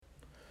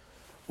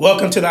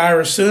Welcome to the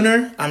Irish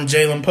Sooner. I'm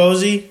Jalen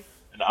Posey.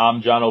 And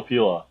I'm John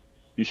Opila.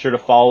 Be sure to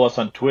follow us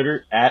on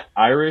Twitter at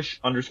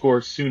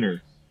Irish_Sooner.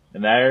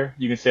 And there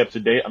you can stay up to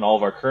date on all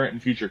of our current and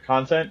future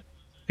content,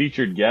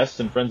 featured guests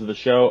and friends of the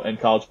show, and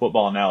college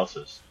football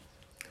analysis.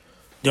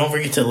 Don't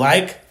forget to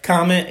like,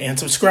 comment, and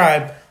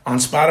subscribe on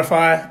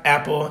Spotify,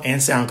 Apple, and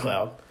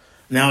SoundCloud.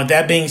 Now, with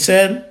that being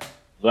said,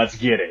 let's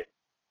get it.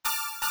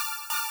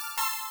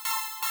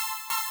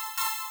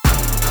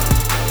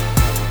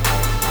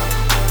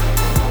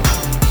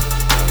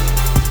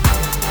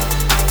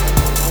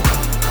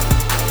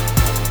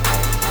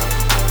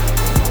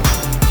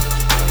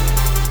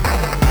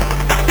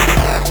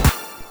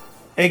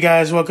 Hey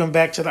guys, welcome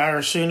back to the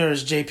Irish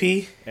Sooners.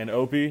 JP and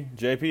Opie.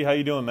 JP, how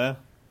you doing, man?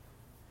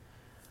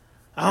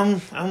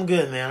 I'm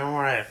good, man. I'm all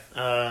right.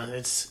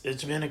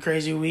 It's been a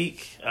crazy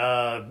week.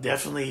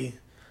 Definitely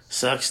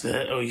sucks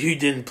that you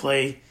didn't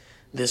play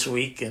this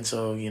week, and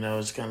so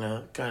it's kind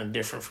of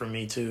different for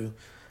me too,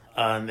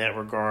 in that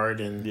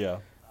regard. And yeah.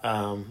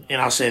 And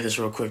I'll say this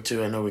real quick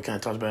too. I know we kind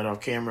of talked about it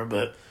off camera,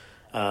 but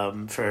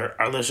for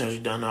our listeners who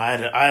don't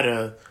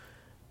know,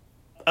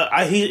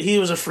 he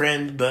was a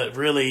friend, but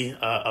really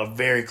a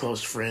very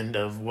close friend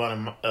of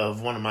one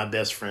of my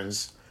best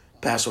friends.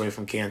 Passed away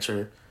from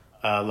cancer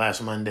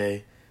last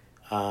Monday,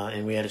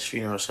 and we had his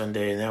funeral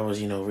Sunday, and that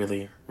was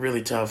really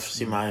really tough to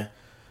see one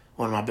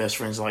of my best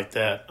friends like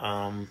that.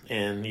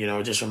 And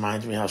it just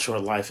reminds me how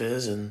short life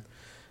is, and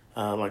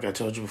like I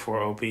told you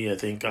before, Opie, I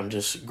think I'm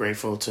just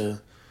grateful to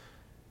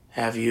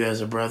have you as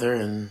a brother,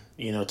 and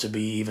to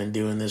be even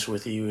doing this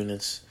with you, and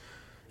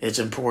it's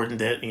important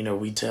that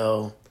we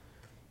tell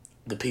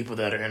the people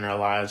that are in our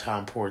lives how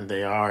important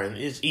they are, and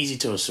it's easy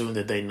to assume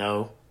that they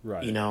know,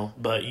 right?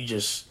 But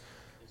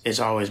it's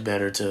always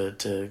better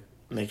to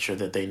make sure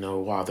that they know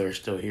while they're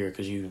still here,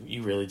 because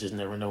you really just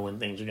never know when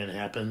things are going to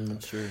happen.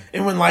 Sure.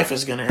 And when life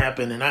is going to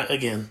happen. And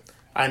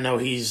I know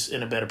he's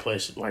in a better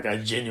place. Like, I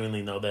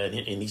genuinely know that,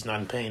 and he's not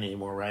in pain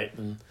anymore, right?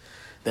 And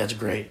that's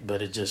great,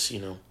 but it just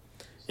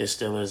it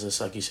still is a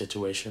sucky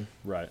situation.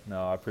 Right.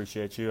 No, I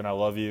appreciate you, and I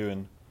love you,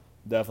 and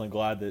definitely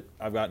glad that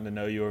I've gotten to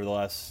know you over the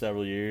last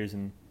several years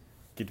and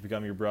get to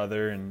become your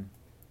brother and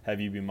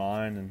have you be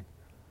mine and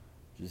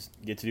just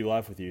get to do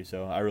life with you.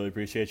 So I really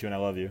appreciate you, and I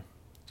love you.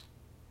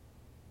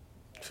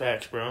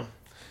 Facts, bro.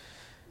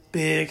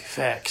 Big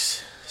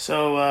facts.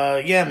 So,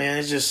 yeah, man,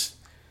 it's just,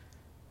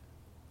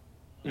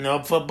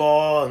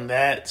 football and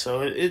that.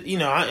 So,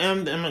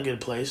 I'm in a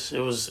good place. It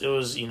was,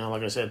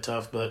 like I said,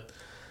 tough, but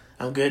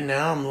I'm good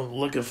now. I'm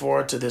looking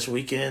forward to this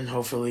weekend.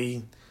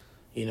 Hopefully,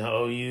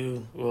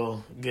 OU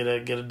will get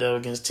a dub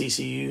against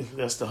TCU.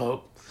 That's the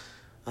hope.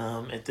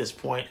 At this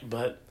point,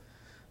 but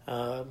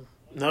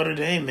Notre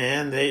Dame,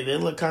 man, they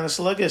look kind of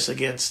sluggish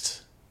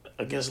against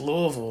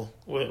Louisville.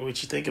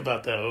 What you think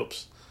about that,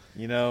 Hopes?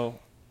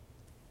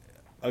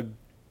 A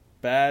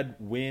bad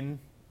win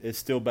is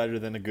still better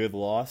than a good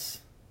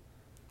loss.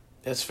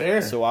 That's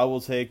fair. So I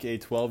will take a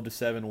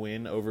 12-7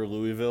 win over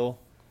Louisville,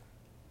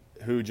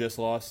 who just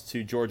lost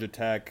to Georgia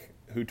Tech,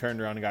 who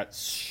turned around and got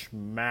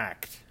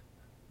smacked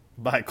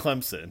by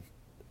Clemson.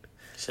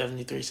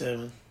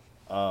 73-7.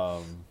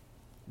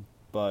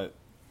 But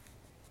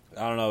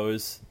I don't know. It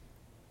was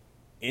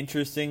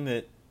interesting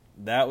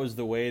that was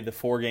the way the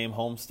 4-game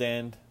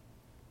homestand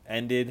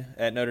ended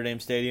at Notre Dame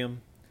Stadium.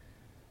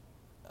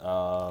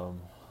 Y'all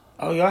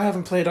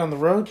haven't played on the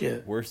road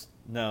yet. We're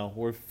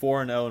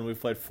 4-0 and we've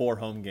played 4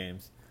 home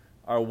games.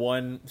 Our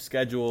one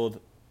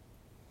scheduled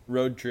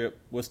road trip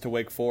was to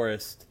Wake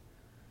Forest,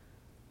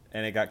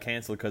 and it got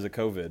canceled because of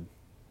COVID,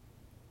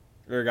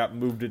 or it got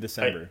moved to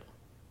December.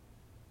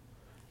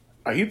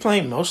 Are you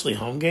playing mostly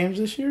home games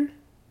this year?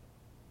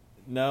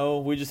 No,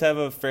 we just have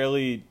a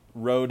fairly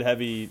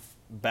road-heavy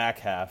back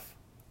half.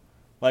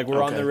 Like,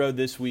 we're on the road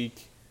this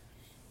week,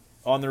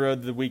 on the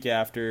road the week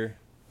after.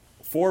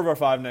 4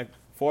 of our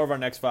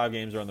next 5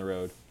 games are on the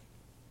road.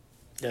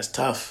 That's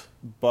tough.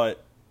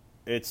 But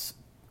it's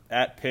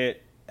at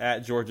Pitt,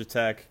 at Georgia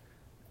Tech,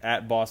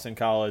 at Boston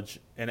College,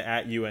 and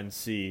at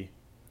UNC,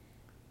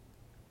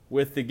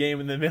 with the game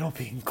in the middle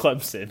being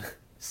Clemson.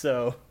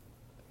 So,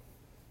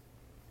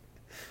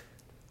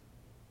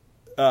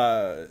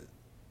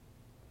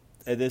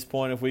 at this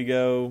point, if we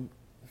go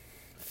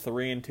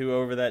 3-2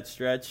 over that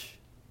stretch,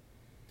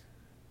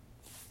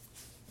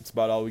 it's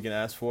about all we can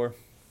ask for.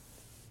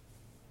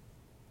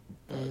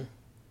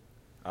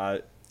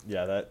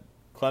 That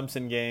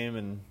Clemson game,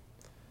 and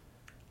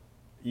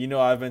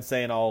I've been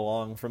saying all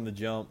along from the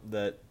jump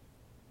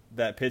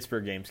that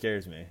Pittsburgh game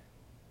scares me.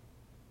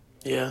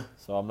 Yeah.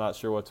 So I'm not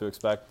sure what to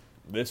expect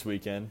this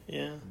weekend.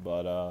 Yeah.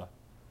 But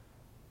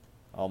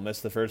I'll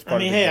miss the first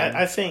part of the game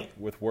I think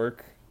with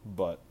work,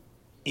 but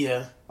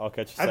yeah, I'll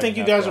catch you. I think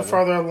you guys are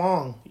farther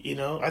along.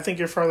 I think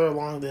you're farther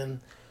along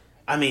than,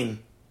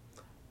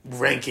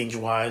 rankings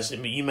wise.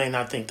 You may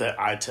not think that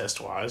eye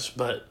test wise,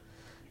 but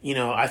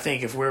I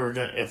think if we're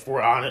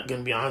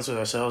gonna be honest with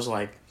ourselves,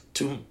 like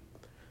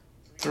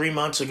 3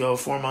 months ago,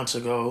 4 months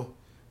ago,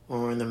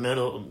 when we're in the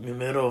middle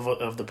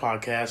of the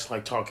podcast,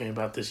 like talking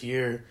about this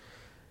year,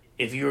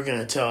 if you were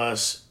gonna tell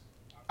us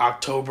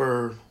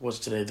October, what's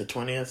today, the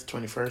 20th,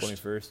 21st?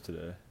 21st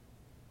today.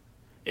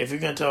 If you're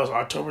going to tell us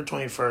October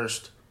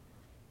 21st,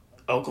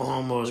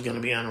 Oklahoma was going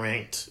to be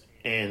unranked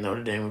and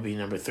Notre Dame would be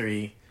number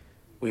 3,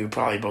 we would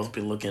probably both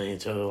be looking at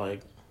each other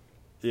like,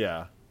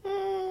 yeah.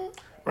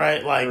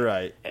 Right? Like,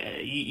 right.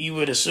 You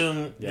would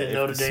assume that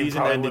Notre Dame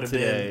probably would have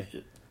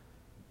been.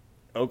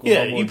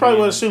 Oklahoma you probably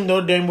would assume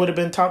Notre Dame would have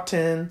been top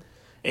 10,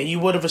 and you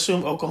would have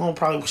assumed Oklahoma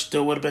probably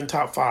still would have been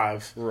top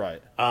 5.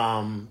 Right.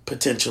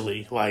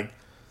 Potentially. Like,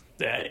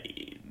 that.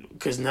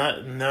 Because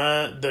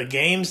the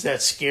games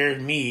that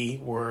scared me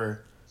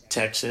were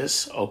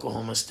Texas,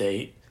 Oklahoma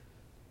State,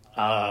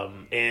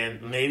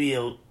 and maybe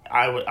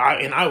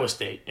Iowa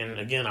State. And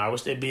again, Iowa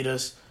State beat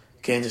us.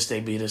 Kansas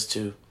State beat us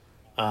too.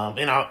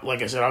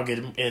 Like I said, I'll get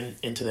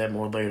into that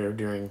more later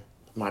during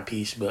my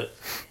piece. But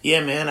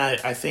yeah, man,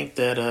 I think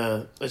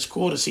that it's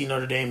cool to see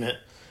Notre Dame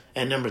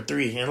at number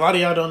 3. And a lot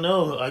of y'all don't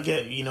know.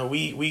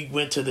 We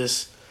went to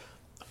this.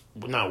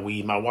 Not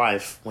we. My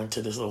wife went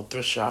to this little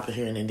thrift shop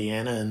here in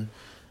Indiana, and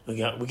we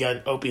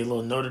got Opie a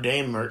little Notre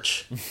Dame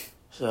merch.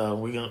 So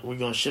we're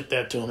gonna ship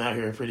that to him out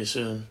here pretty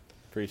soon.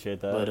 Appreciate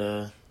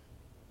that.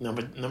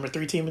 But number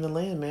 3 team in the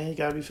land, man. You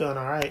gotta be feeling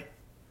all right.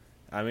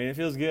 I mean, it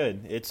feels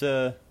good. It's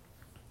a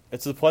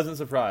pleasant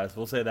surprise.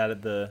 We'll say that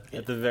at the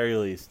very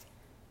least.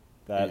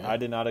 That I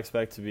did not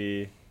expect to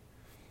be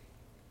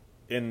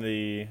in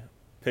the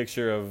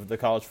picture of the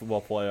college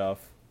football playoff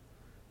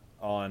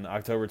on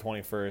October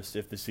 21st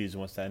if the season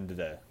was to end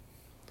today.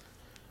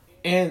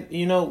 And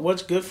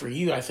what's good for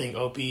you, I think,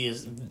 Opie,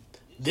 is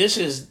this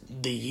is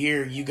the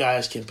year you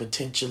guys can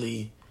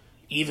potentially,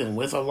 even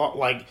with a lot,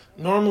 like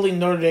normally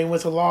Notre Dame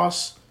with a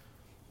loss,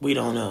 we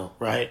don't know,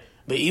 right?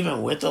 But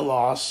even with a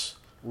loss,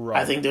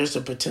 right. I think there's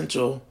the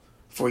potential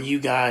for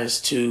you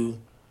guys to,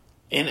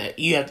 and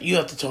you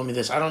have to tell me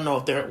this. I don't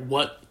know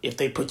if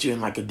they put you in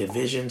like a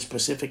division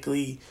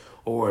specifically,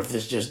 or if they're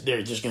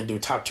just going to do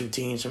top 2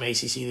 teams from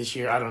ACC this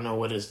year. I don't know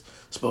what it's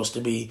supposed to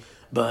be,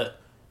 but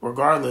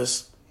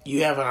regardless,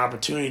 you have an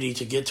opportunity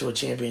to get to a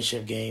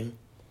championship game,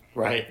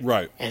 right?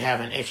 Right. And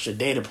have an extra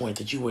data point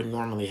that you wouldn't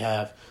normally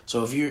have.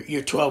 So if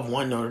you're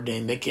 12-1 Notre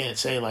Dame, they can't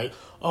say like,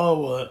 oh,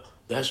 well,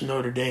 that's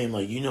Notre Dame.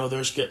 Like,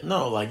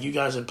 no, like you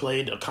guys have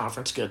played a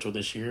conference schedule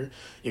this year.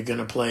 You're going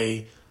to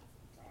play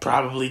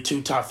probably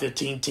 2 top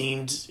 15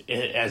 teams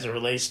as it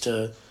relates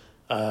to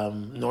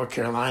North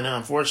Carolina.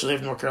 Unfortunately,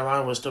 if North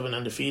Carolina was still been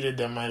undefeated,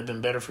 that might have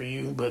been better for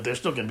you, but they're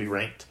still going to be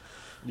ranked.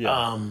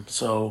 Yeah.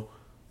 So,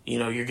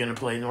 you're going to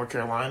play North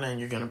Carolina and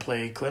you're going to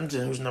play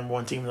Clemson, who's number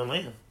 1 team in the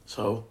land.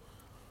 So,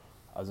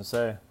 I was going to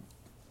say,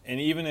 and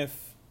even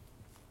if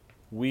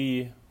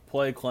we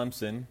play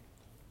Clemson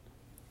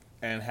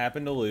and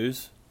happen to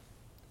lose,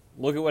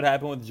 look at what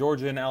happened with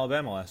Georgia and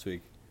Alabama last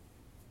week.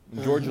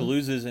 Georgia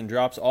loses and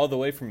drops all the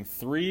way from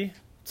 3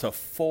 to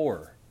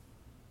 4.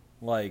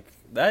 Like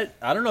that,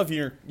 I don't know if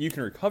you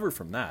can recover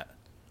from that.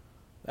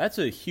 That's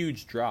a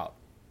huge drop.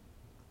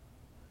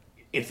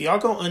 If y'all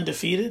go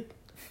undefeated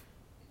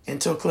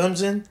until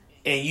Clemson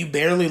and you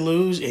barely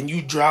lose and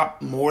you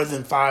drop more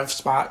than 5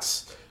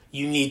 spots,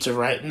 you need to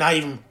write, not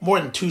even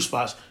more than 2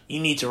 spots, you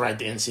need to write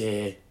the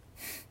NCAA.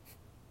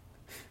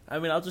 I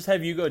mean, I'll just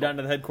have you go down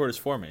to the headquarters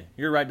for me.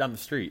 You're right down the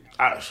street.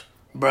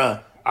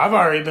 Bruh, I've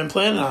already been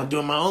planning on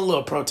doing my own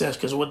little protest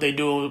because of what they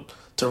do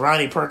to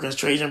Ronnie Perkins,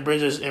 Trajan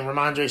Bridges, and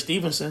Ramondre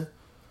Stevenson.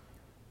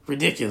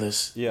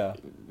 Ridiculous. Yeah.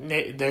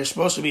 They're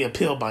supposed to be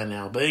appealed by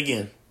now. But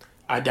again,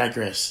 I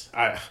digress.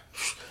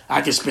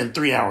 I could spend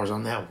 3 hours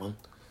on that one.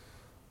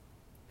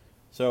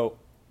 So,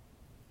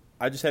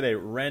 I just had a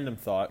random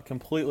thought,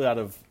 completely out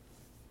of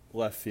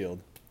left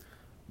field.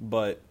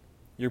 But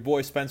your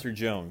boy Spencer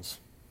Jones,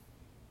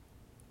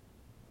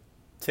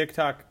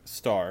 TikTok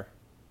star.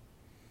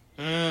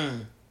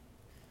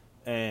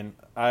 And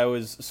I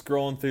was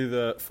scrolling through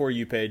the For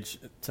You page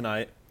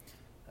tonight,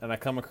 and I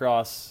come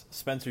across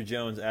Spencer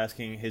Jones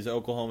asking his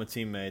Oklahoma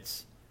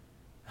teammates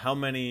how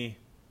many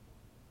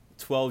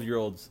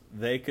 12-year-olds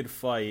they could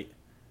fight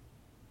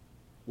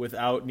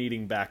without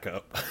needing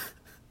backup.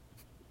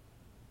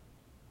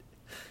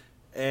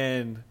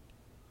 And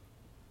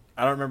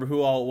I don't remember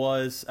who all it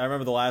was. I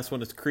remember the last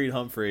one is Creed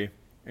Humphrey,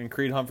 and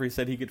Creed Humphrey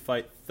said he could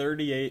fight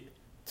 38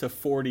 to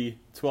 40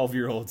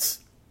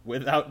 12-year-olds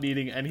without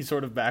needing any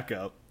sort of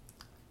backup.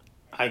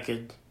 I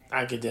could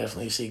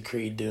definitely see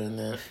Creed doing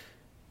that.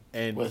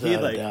 And he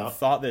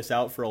thought this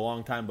out for a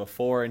long time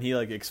before, and he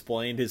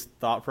explained his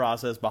thought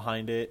process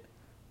behind it.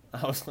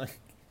 I was like,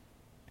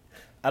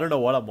 I don't know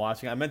what I'm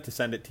watching. I meant to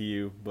send it to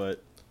you,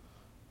 but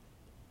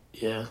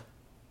yeah.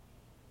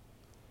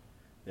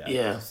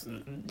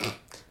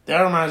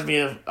 That reminds me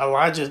of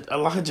Elijah.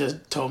 Elijah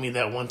told me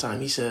that one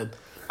time. He said,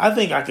 I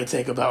think I could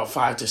take about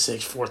 5 to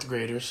 6 fourth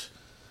graders.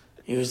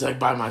 He was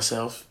by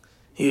myself.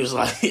 He was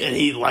and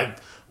he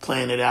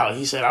planned it out.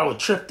 He said, I would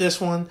trip this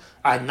one.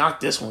 I'd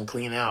knock this one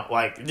clean out.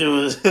 It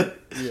was.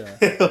 Yeah.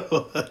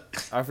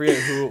 I forget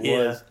who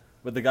it was,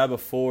 but the guy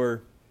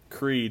before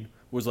Creed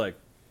was I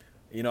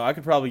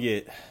could probably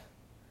get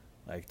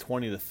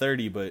 20 to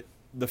 30, but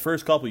the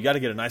first couple, you got to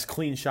get a nice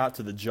clean shot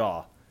to the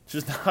jaw.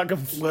 Just knock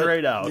them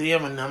straight out. Did he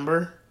have a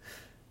number?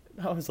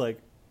 I was like,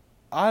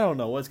 I don't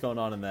know what's going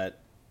on in that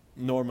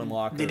Norman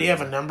locker room. Did he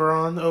have a number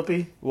on,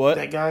 Opie? What?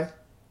 That guy?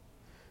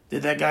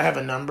 Did that guy have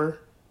a number?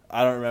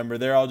 I don't remember.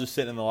 They're all just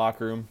sitting in the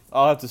locker room.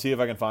 I'll have to see if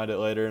I can find it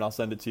later, and I'll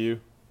send it to you.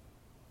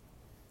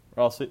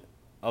 Or I'll see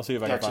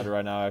if I can find it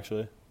right now,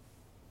 actually.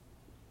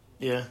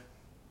 Yeah.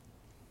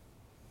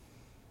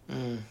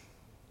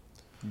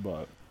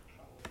 But.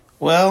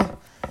 Well,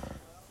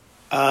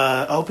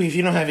 Opie, if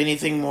you don't have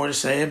anything more to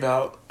say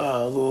about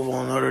Louisville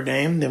and Notre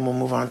Dame, then we'll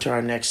move on to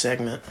our next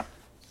segment.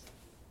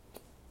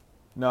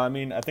 No, I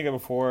mean, I think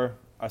before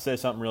I say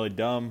something really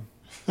dumb,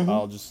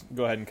 I'll just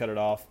go ahead and cut it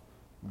off.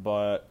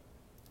 But,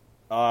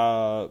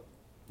 like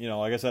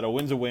I said, a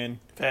win's a win.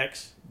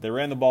 Facts. They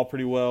ran the ball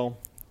pretty well.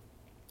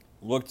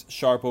 Looked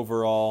sharp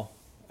overall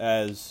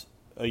as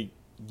a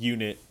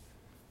unit.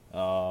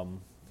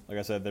 Like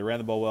I said, they ran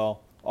the ball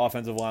well.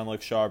 Offensive line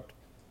looked sharp.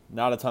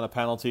 Not a ton of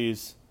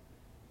penalties.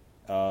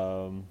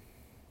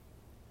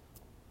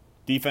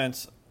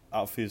 Defense,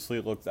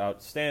 obviously, looked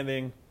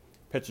outstanding.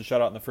 Pitched a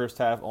shutout in the first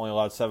half. Only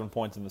allowed 7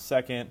 points in the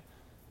second.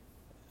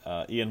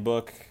 Ian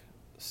Book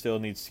still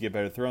needs to get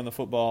better throwing the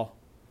football.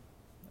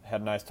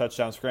 Had a nice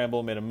touchdown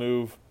scramble. Made a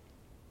move.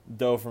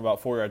 Dove from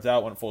about 4 yards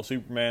out. Went full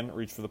Superman.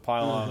 Reached for the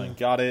pylon and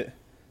got it.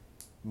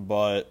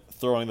 But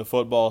throwing the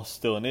football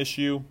still an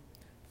issue.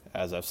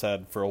 As I've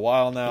said for a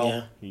while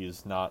now, he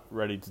is not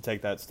ready to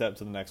take that step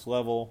to the next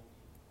level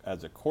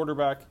as a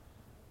quarterback.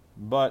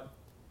 But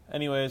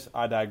anyways,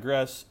 I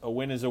digress. A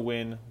win is a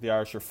win. The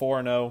Irish are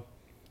 4-0.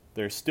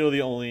 They're still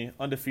the only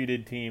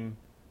undefeated team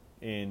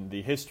in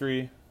the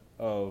history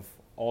of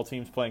all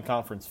teams playing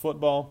conference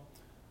football.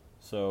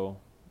 So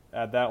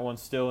add that one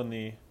still in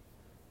the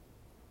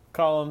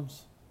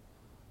columns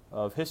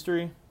of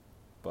history.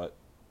 But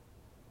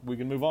we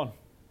can move on.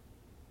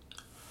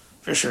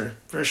 For sure.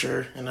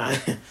 And I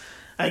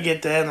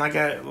get that. And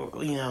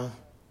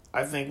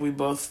I think we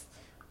both,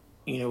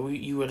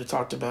 you would have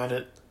talked about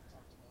it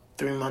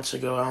 3 months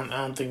ago. I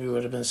don't think we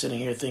would have been sitting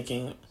here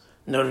thinking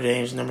Notre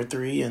Dame's number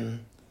 3,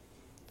 and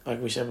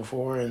like we said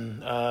before,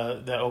 and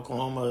that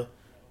Oklahoma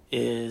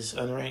is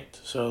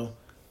unranked. So,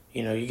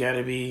 you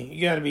gotta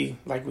be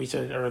like we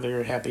said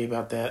earlier, happy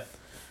about that.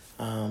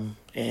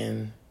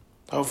 And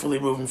hopefully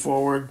moving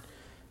forward,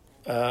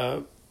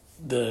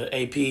 the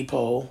AP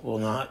poll will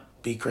not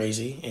be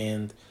crazy,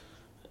 and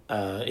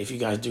if you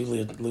guys do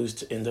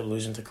end up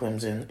losing to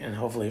Clemson, and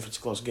hopefully if it's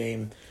a close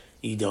game,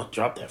 you don't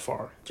drop that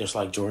far, just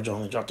like Georgia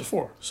only dropped to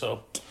 4.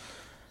 So,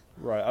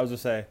 right, I was gonna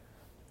say,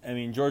 I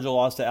mean, Georgia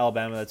lost to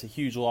Alabama. That's a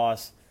huge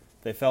loss.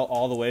 They fell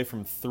all the way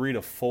from 3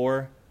 to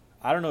 4.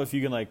 I don't know if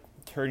you can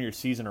turn your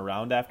season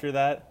around after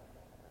that.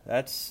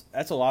 That's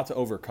a lot to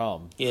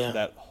overcome. Yeah,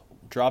 that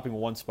dropping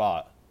one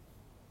spot,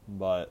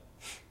 but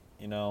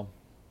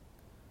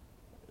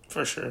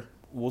for sure,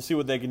 we'll see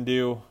what they can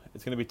do.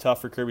 It's going to be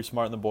tough for Kirby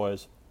Smart and the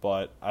boys,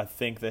 but I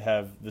think they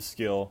have the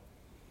skill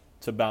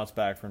to bounce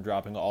back from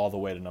dropping all the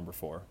way to number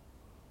 4.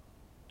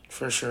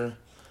 For sure.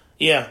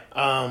 Yeah.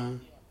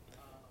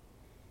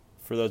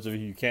 For those of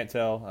you who can't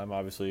tell, I'm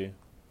obviously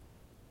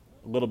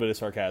a little bit of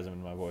sarcasm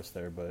in my voice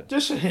there, but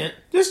just a hint,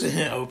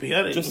 Opie.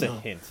 A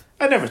hint.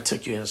 I never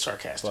took you as a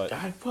sarcastic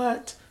guy.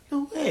 What?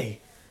 No way.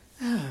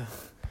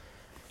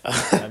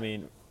 I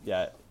mean,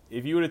 yeah.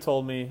 If you would have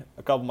told me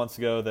a couple months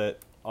ago that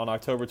on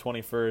October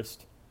 21st,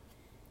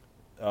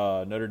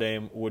 Notre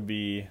Dame would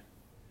be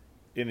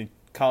in the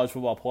college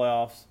football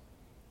playoffs,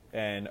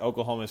 and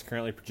Oklahoma is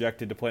currently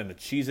projected to play in the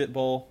Cheez-It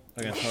Bowl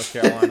against North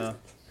Carolina.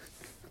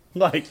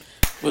 Would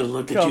have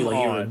looked at you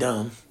like you were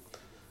dumb.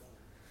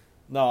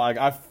 No,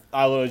 I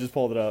literally just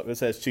pulled it up. It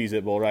says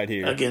Cheez-It Bowl right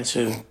here. Against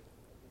who?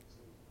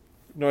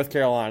 North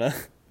Carolina.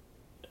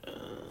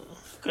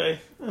 Okay.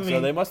 So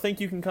they must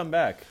think you can come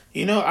back.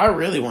 I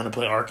really want to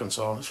play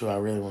Arkansas. That's who I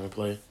really want to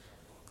play.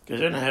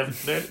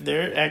 Because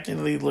they're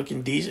actively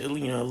looking decent, a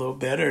little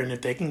better, and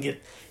if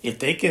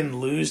they can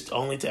lose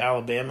only to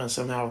Alabama and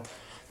somehow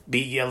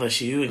beat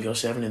LSU and go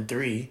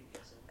 7-3,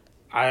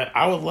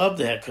 I would love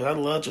that, because I'd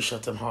love to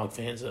shut them Hog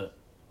fans up.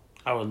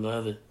 I would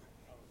love it.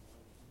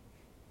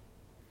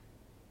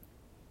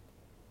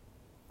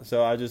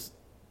 So I just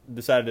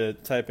decided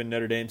to type in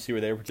Notre Dame, see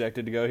where they were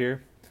projected to go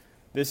here.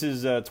 This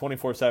is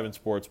 24/7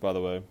 Sports, by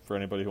the way, for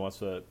anybody who wants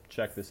to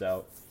check this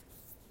out.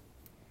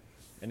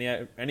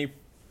 Any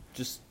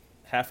just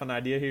half an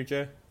idea here,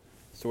 Jay,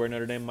 as to where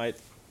Notre Dame might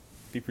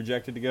be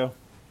projected to go?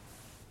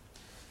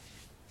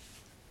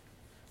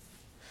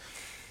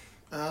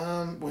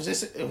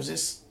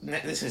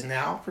 This is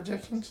now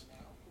projections?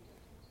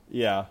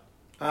 Yeah.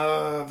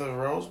 The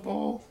Rose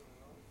Bowl?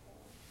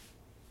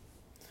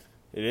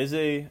 It is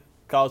a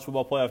college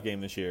football playoff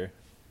game this year.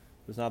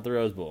 It's not the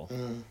Rose Bowl.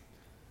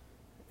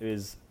 It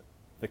is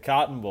the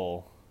Cotton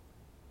Bowl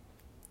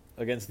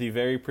against the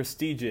very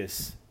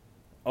prestigious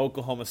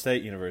Oklahoma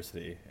State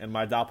University and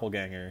my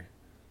doppelganger,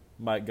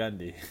 Mike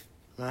Gundy.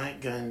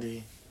 Mike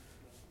Gundy.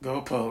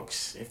 Go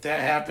Pokes. If that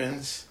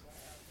happens,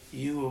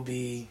 you will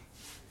be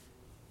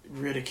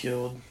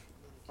ridiculed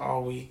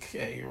all week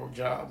at your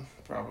job,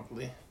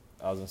 probably.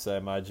 I was going to say,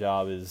 my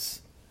job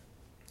is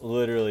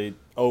literally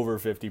over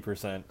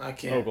 50% I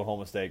can't.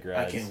 Oklahoma State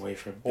grads. I can't wait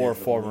for or Bedlam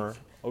former Week.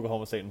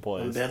 Oklahoma State When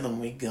employees. Bedlam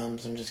Week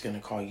comes, I'm just gonna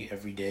call you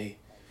every day,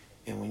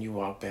 and when you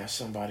walk past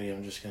somebody,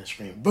 I'm just gonna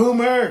scream,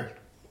 "Boomer!"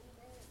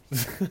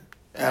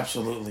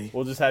 Absolutely.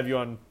 We'll just have you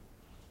on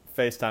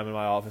FaceTime in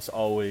my office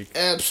all week.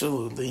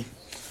 Absolutely.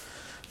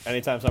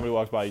 Anytime somebody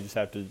walks by, you just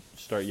have to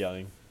start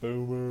yelling,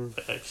 "Boomer!"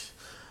 Thanks.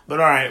 But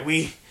all right,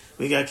 we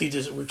gotta keep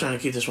this. We're trying to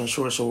keep this one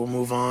short, so we'll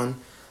move on.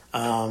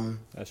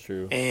 That's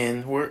true.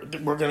 And we're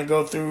gonna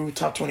go through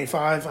top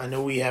 25. I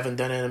know we haven't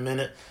done it in a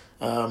minute.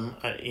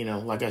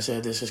 Like I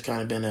said, this has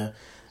kind of been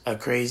a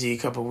crazy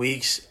couple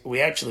weeks.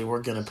 We actually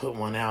were gonna put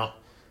one out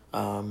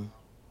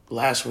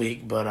last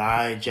week, but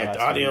I jacked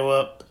the audio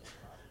up.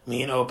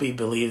 Me and OP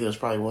believe it was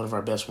probably one of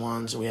our best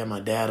ones. We had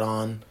my dad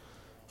on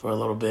for a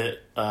little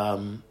bit.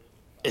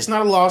 It's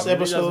not a lost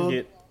episode. It doesn't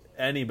get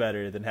any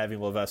better than having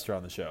Levester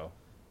on the show.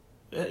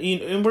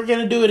 And we're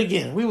gonna do it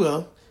again. We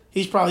will.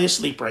 He's probably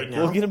asleep right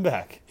now. We'll get him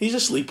back. He's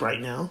asleep right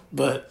now,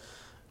 but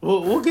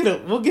we'll get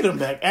him. We'll get him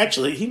back.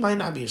 Actually, he might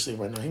not be asleep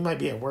right now. He might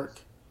be at work.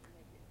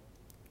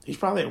 He's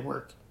probably at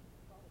work.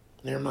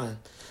 Never mind.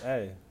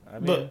 Hey, I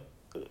mean,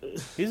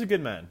 he's a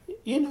good man.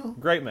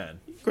 Great man.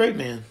 Great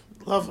man.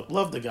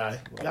 Love the guy.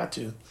 Got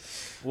to.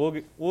 We'll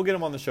get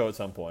him on the show at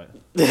some point.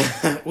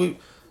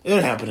 It'll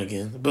happen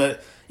again.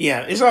 But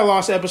yeah, it's our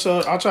lost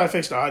episode. I'll try to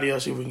fix the audio,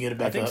 see if we can get it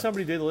back up. I think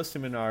somebody did list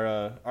him in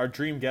our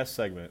dream guest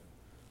segment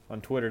on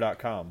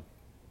Twitter.com.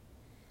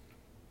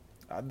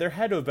 There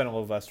had to have been a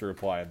Levester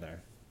reply in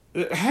there.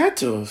 It had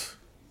to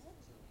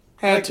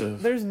have. To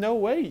have. There's no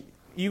way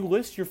you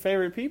list your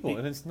favorite people,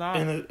 and it's not.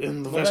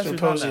 And Levester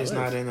Posey is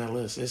not in that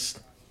list. It's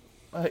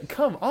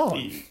come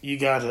on. You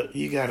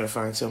gotta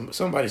find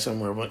somebody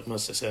somewhere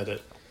must have said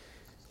it.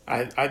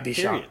 I'd be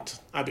shocked.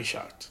 I'd be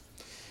shocked.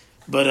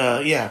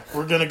 But yeah,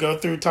 we're gonna go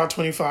through top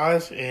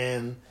 25,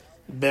 and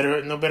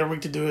no better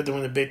week to do it than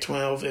when the Big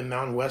 12 and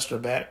Mountain West are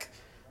back.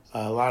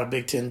 A lot of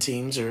Big 10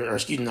 teams, or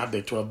excuse me, not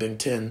Big 12, Big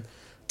 10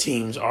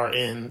 teams are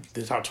in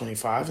the top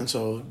 25, and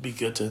so it'd be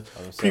good to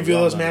preview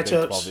those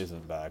matchups. Big 12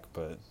 isn't back,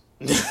 but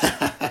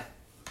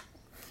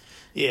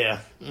yeah,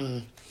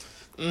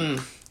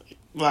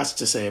 lots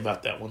to say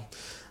about that one.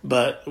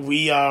 But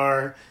we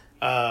are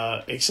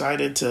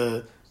excited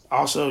to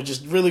also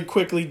just really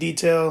quickly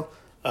detail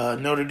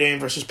Notre Dame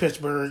versus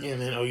Pittsburgh,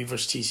 and then OU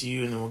versus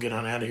TCU, and then we'll get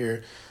on out of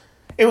here.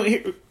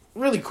 And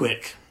really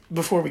quick,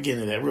 before we get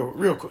into that,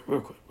 real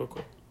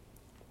quick.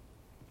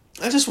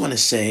 I just want to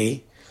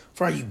say,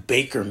 for all you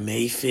Baker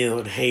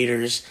Mayfield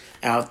haters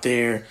out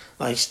there,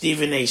 like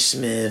Stephen A.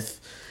 Smith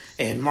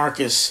and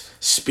Marcus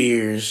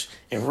Spears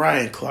and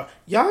Ryan Clark,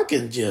 y'all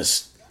can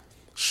just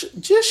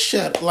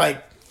shut.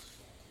 Like,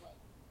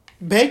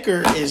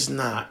 Baker is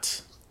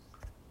not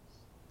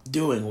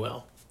doing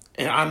well,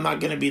 and I'm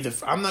not gonna be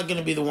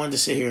the one to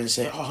sit here and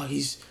say, oh,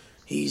 he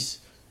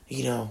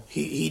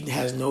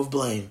has no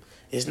blame.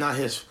 It's not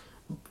his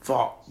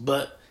fault.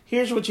 But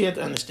here's what you have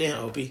to understand,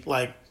 Opie.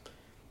 Like,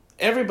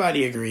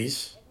 everybody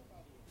agrees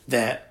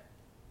that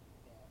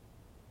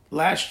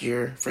last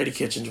year Freddie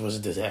Kitchens was a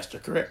disaster,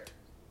 correct?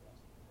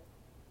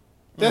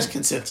 That's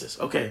consensus.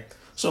 Okay,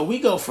 so we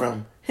go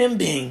from him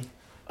being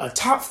a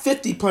top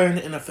 50 player in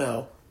the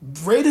NFL,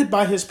 rated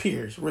by his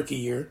peers rookie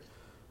year,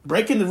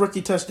 breaking the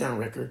rookie touchdown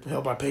record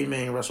held by Peyton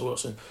Manning and Russell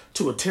Wilson,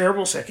 to a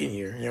terrible second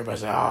year. And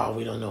everybody's like,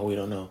 we don't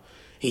know.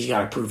 He's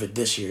got to prove it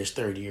this year, his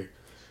third year.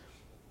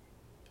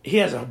 He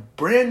has a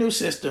brand new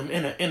system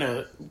in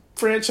a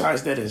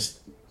franchise that is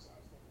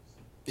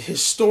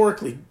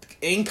historically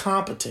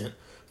incompetent.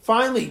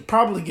 Finally,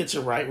 probably gets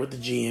it right with the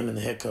GM and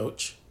the head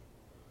coach.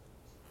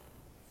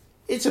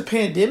 It's a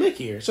pandemic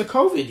year. It's a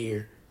COVID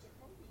year.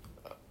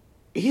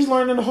 He's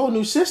learning a whole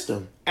new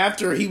system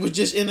after he was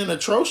just in an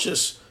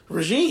atrocious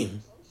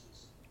regime.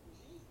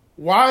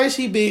 Why is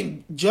he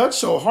being judged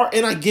so hard?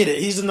 And I get it.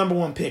 He's the number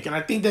one pick, and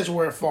I think that's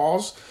where it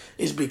falls.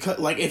 Is because,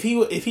 like, if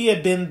he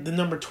had been the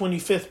number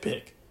 25th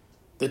pick,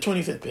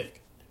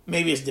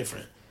 maybe it's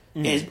different.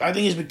 Mm-hmm. And I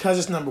think it's because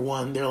it's number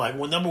one. They're like,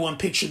 well, number one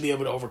pick should be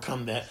able to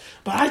overcome that.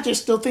 But I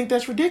just still think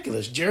that's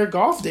ridiculous. Jared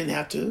Goff didn't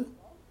have to,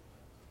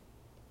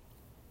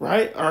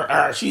 right? Or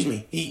excuse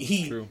me,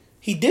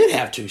 he did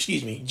have to.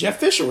 Excuse me, Jeff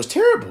Fisher was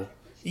terrible.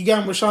 You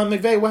got him with Sean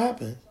McVay. What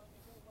happened?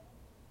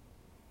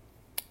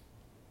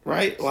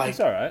 Right? Like, it's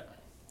all right.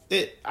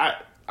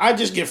 I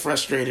just get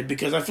frustrated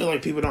because I feel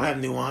like people don't have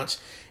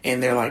nuance,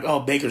 and they're like, oh,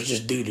 Baker's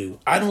just doo-doo.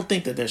 I don't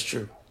think that that's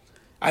true.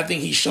 I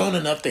think he's shown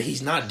enough that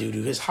he's not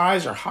doo-doo. His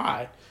highs are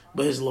high,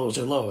 but his lows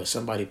are low, as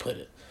somebody put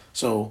it.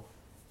 So,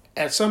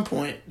 at some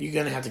point, you're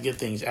going to have to get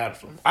things out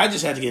of him. I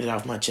just had to get it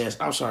off my chest.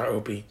 I'm sorry,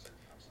 Opie.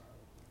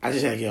 I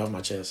just had to get it off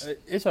my chest.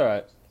 It's all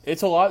right.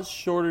 It's a lot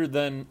shorter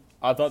than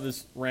I thought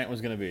this rant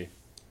was going to be.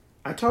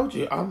 I told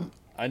you.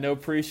 I know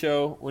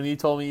pre-show, when you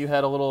told me you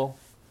had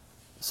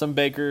some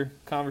Baker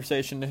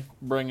conversation to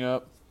bring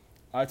up,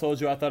 I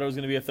told you I thought it was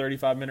going to be a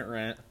 35-minute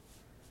rant.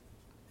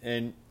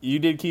 And you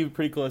did keep it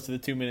pretty close to the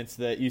 2 minutes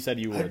that you said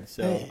you would,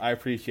 so I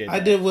appreciate that. I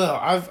did well.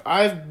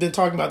 I've been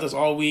talking about this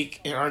all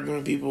week and arguing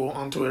with people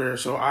on Twitter,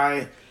 so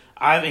I've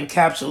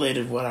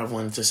encapsulated what I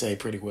wanted to say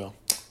pretty well.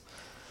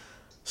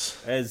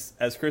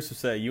 As Chris would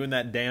say, you and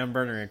that damn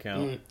burner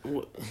account.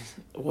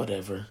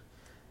 Whatever.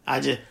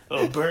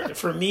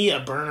 For me, a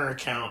burner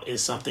account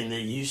is something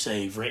that you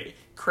say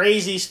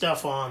crazy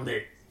stuff on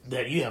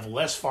that you have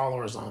less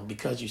followers on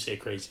because you say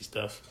crazy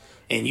stuff,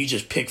 and you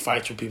just pick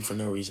fights with people for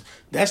no reason.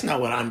 That's not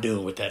what I'm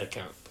doing with that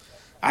account.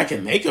 I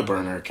can make a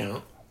burner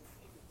account.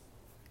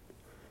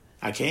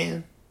 I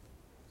can.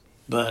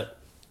 But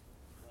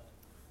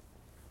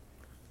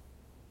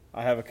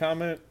I have a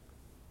comment.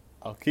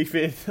 I'll keep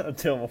it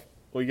until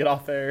we get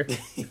off air.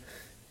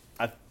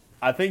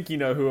 I think you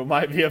know who it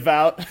might be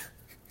about.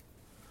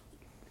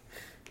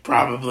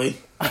 Probably.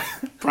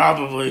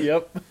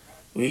 Yep.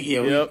 We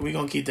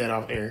gonna keep that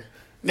off air.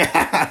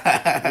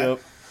 Yep.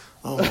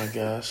 Oh my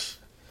gosh.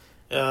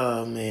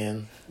 Oh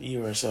man,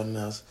 you are something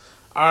else.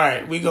 All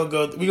right, we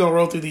gonna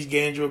roll through these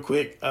games real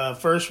quick.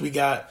 First, we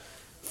got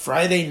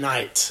Friday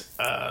night,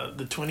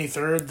 the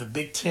 23rd, the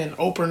Big Ten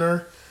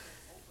opener,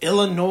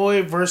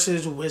 Illinois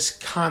versus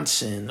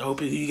Wisconsin.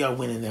 Who you got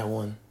winning that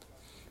one?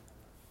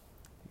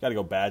 Got to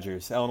go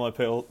Badgers. Illinois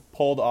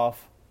pulled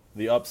off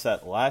the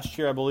upset last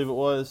year, I believe it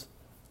was,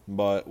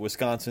 but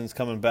Wisconsin's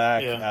coming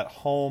back at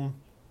home,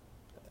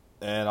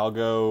 and I'll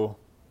go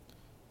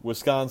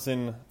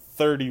Wisconsin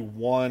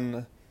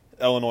 31,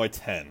 Illinois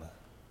 10.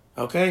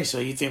 Okay, so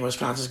you think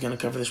Wisconsin's going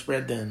to cover the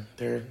spread then?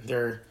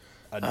 They're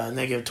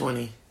negative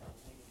 20.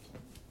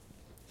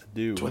 I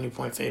do.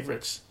 20-point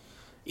favorites.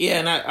 Yeah,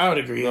 and I would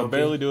agree. They'll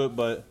barely do it,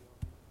 but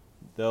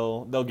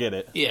they'll get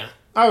it. Yeah,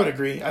 I would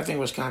agree. I think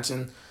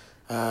Wisconsin,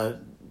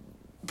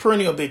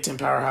 perennial Big Ten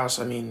powerhouse.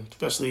 I mean,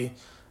 especially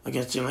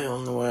against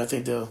Illinois, I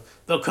think they'll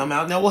come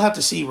out. Now we'll have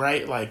to see,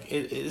 right? Like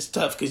it's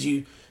tough because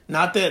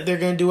not that they're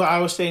going to do what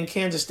Iowa State and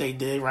Kansas State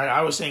did, right?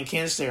 Iowa State and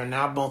Kansas State are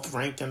now both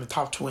ranked in the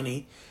top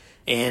 20,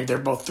 and they're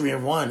both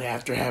 3-1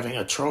 after having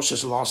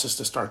atrocious losses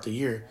to start the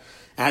year.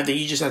 And I think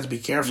you just have to be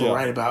careful,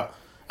 right,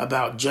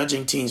 about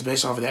judging teams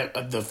based off of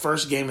that the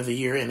first game of the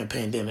year in a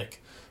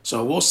pandemic.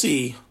 So we'll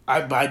see.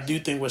 I do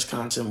think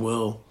Wisconsin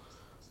will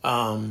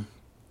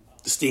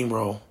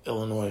steamroll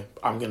Illinois.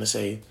 I'm going to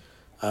say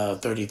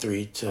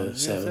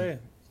 33-7.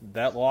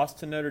 That loss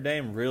to Notre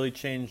Dame really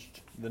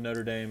changed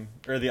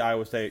the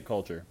Iowa State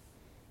culture.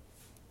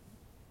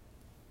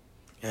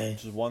 Hey,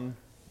 which is one.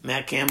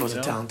 Matt Campbell's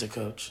a talented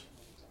coach.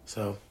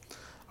 So,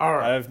 all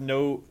right. I have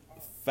no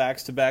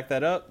facts to back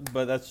that up,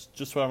 but that's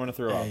just what I'm going to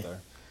throw out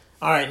there.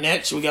 All right,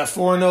 next we got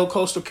 4-0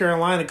 Coastal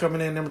Carolina coming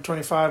in number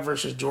 25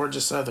 versus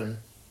Georgia Southern.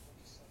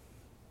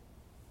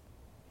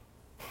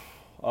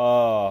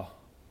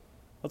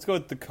 Let's go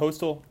with the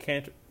Coastal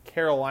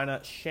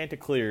Carolina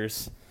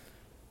Chanticleers.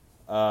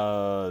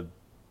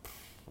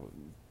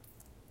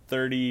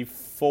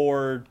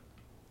 34-27.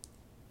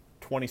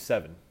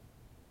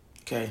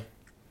 Okay.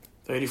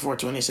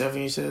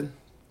 34-27 you said?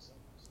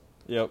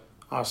 Yep.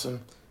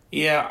 Awesome.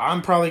 Yeah,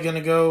 I'm probably going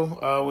to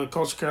go with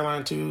Coastal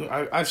Carolina too.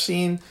 I've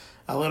seen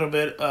a little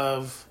bit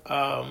of,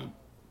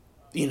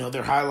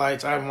 their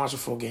highlights. I haven't watched a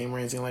full game or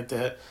anything like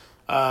that.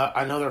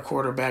 I know their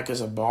quarterback is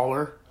a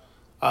baller.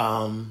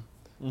 I'm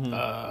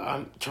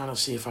trying to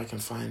see if I can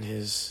find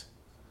his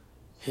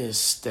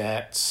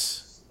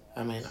stats.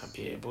 I may not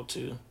be able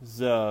to.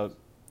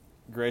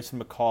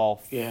 Grayson McCall,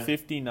 Yeah.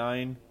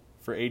 59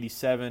 for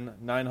 87,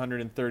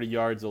 930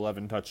 yards,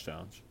 11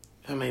 touchdowns.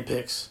 How many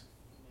picks?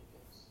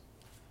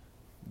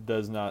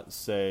 Does not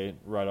say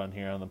right on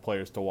here on the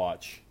players to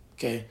watch.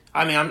 Okay.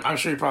 I mean, I'm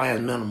sure he probably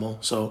has minimal.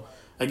 So,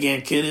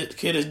 again, kid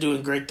is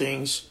doing great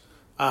things.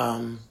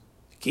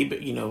 Keep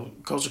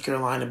it, Coastal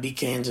Carolina beat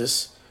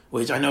Kansas,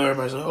 which I know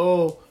everybody's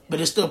like,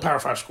 but it's still a Power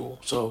 5 school.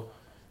 So,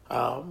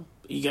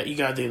 you got to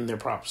give them their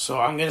props. So,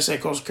 I'm going to say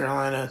Coastal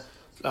Carolina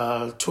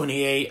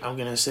 28. I'm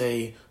going to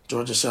say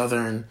Georgia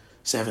Southern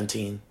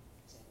 17.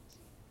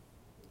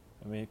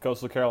 I mean,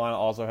 Coastal Carolina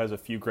also has a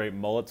few great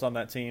mullets on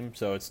that team,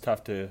 so it's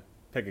tough to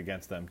pick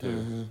against them, too.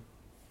 Mm-hmm.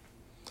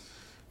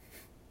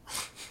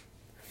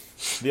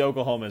 The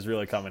Oklahoma is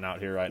really coming out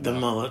here right now. The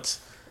mullets.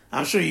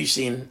 I'm sure you've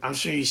seen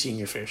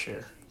your fair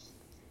share.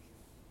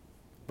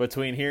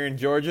 Between here and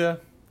Georgia,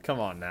 come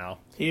on now.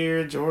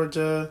 Here,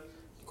 Georgia,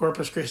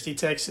 Corpus Christi,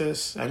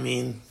 Texas. I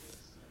mean,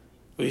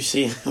 we've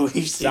seen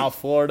South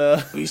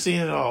Florida. We've seen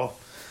it all.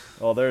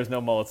 Well, there's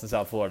no mullets in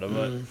South Florida,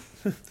 but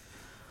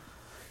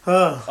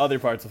other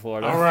parts of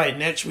Florida. All right,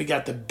 next we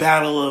got the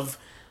Battle of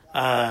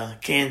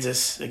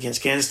Kansas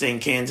against Kansas State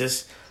and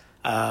Kansas.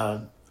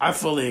 I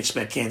fully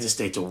expect Kansas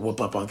State to whoop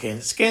up on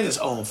Kansas. Kansas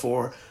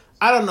 0-4.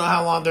 I don't know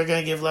how long they're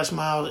going to give Les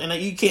Miles. And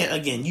you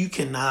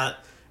cannot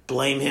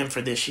blame him for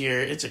this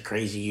year. It's a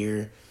crazy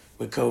year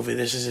with COVID.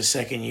 This is his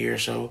second year,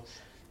 so,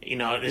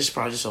 this is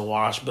probably just a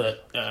wash.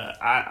 But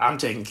I'm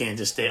taking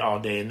Kansas State all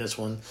day in this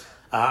one.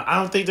 I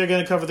don't think they're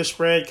going to cover the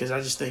spread because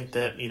I just think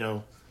that, in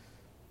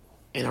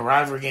a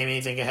rivalry game,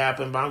 anything can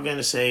happen. But I'm going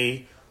to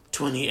say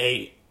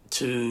 28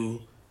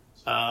 to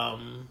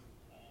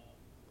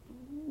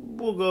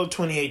we'll go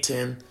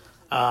 28-10.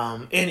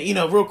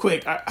 And, real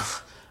quick,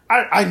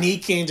 I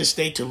need Kansas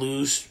State to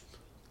lose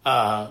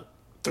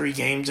 3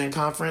 games in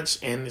conference,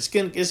 and it's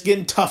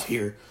getting tough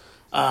here.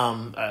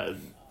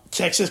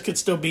 Texas could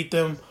still beat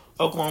them.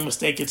 Oklahoma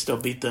State could still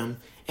beat them,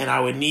 and I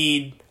would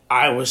need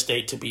Iowa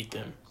State to beat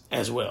them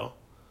as well.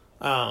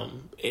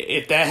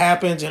 If that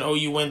happens and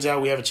OU wins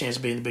out, we have a chance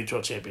of being the Big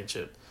 12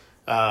 championship.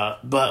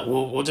 But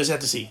we'll just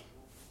have to see.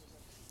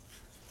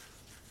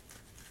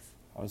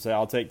 I would say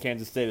I'll take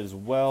Kansas State as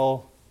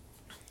well.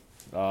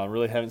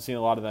 Really haven't seen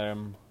a lot of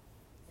them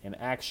in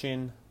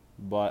action,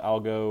 but I'll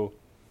go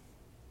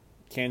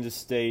Kansas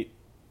State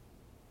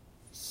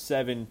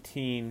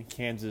 17,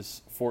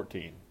 Kansas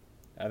 14.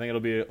 I think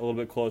it'll be a little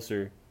bit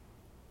closer.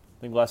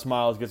 I think Les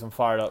Miles gets them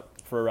fired up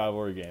for a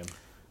rivalry game.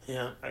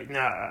 Yeah,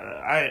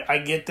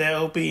 I get that,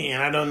 Opie,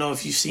 and I don't know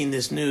if you've seen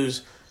this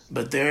news,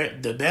 but they're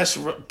the best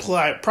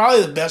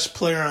probably the best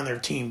player on their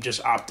team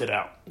just opted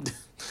out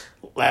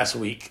last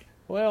week.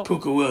 Well,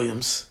 Puka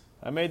Williams.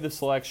 I made the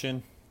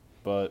selection,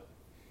 but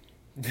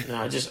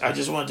no, I just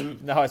wanted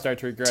to now I start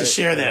to regret to it.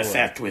 share that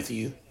fact with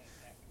you.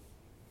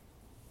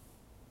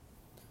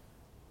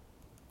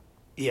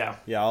 Yeah.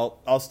 Yeah,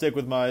 I'll stick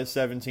with my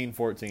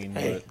 17-14.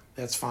 Hey, but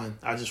that's fine.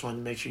 I just wanted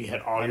to make sure you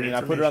had all your I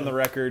information. put it on the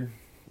record.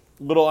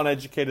 Little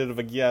uneducated of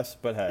a guess,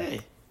 but hey,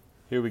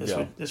 here we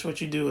go. That's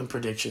what you do in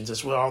predictions.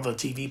 That's what all the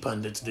TV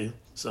pundits do.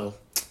 So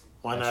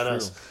why That's not true.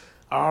 us?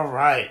 All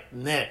right,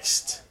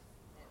 next.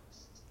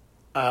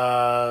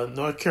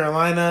 North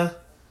Carolina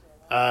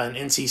and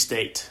NC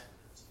State.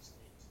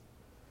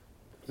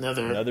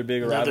 Another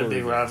big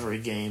rivalry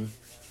game.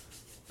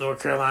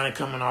 North Carolina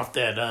coming off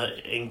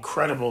that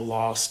incredible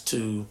loss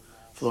to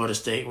Florida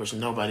State, which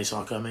nobody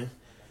saw coming.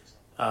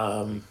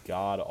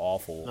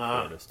 God-awful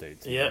Florida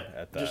State team. Yep,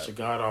 at that. just a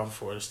god-awful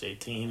Florida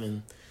State team.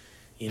 And,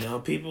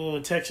 people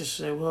in Texas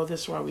say, well,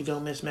 this is why we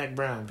don't miss Mac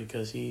Brown,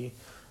 because he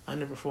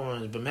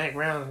underperforms. But Mac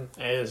Brown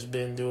has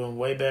been doing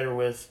way better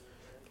with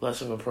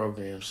less of a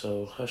program,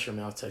 so hush your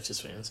mouth, Texas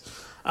fans.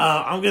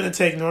 I'm going to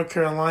take North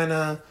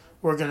Carolina.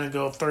 We're going to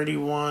go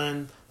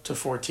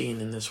 31-14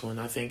 in this one.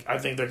 I think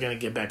they're going to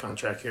get back on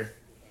track here.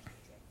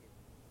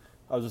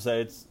 I was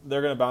going to say,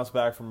 they're going to bounce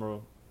back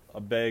from a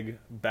big,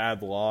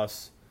 bad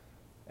loss.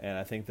 And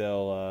I think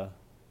they'll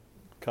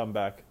come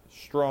back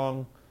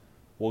strong.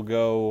 We'll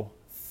go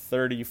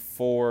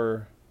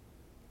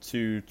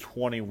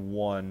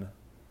 34-21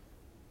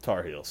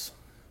 Tar Heels.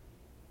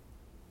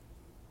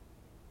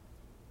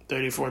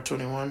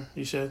 34-21,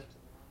 you said?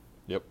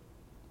 Yep.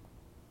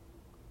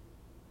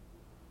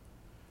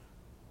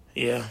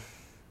 Yeah.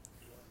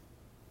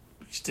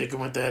 Sticking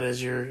with that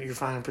as your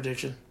final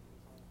prediction?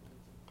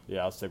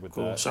 Yeah, I'll stick with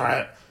Cool. that.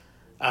 Sorry.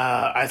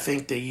 I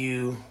think that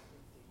you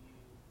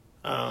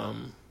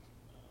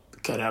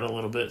cut out a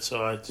little bit,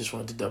 so I just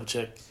wanted to double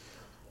check.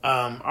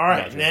 All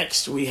right, Gotcha.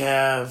 Next we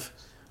have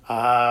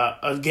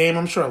a game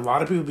I'm sure a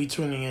lot of people will be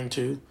tuning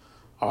into.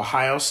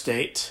 Ohio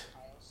State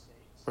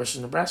versus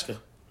Nebraska.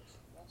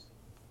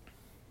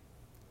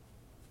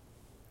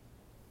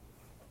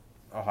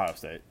 Ohio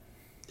State.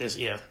 Not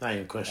even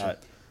a question.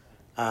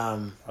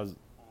 I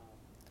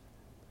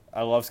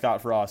love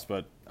Scott Frost,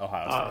 but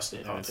Ohio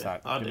State. And it's Okay.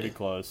 not going to be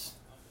close.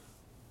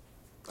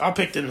 I'll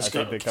pick them to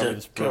think they cover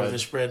the spread. cover the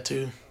spread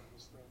too.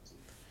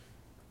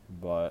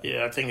 But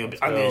Yeah, I think it's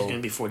going to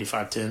be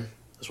 45-10.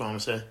 That's what I'm going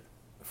to say.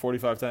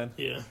 45-10?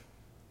 Yeah.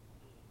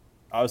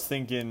 I was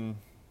thinking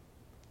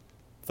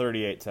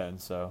 38-10,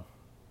 so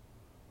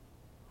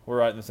we're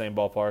right in the same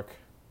ballpark.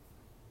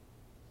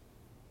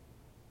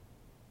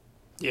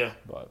 Yeah.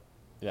 But,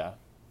 yeah.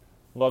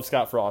 Love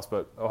Scott Frost,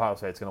 but Ohio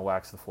State's going to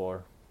wax the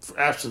floor.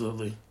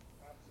 Absolutely.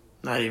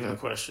 Not even a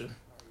question.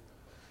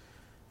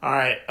 All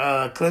right.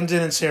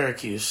 Clemson and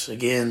Syracuse.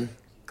 Again,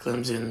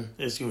 Clemson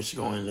is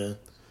going to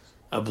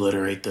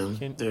obliterate them.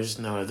 There's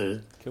no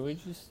other. Can we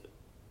just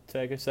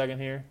take a second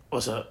here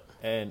What's up?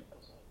 and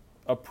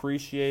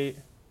appreciate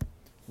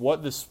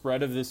what the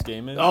spread of this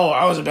game is? Oh,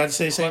 I was about to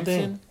say the same Clemson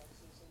thing.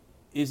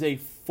 is a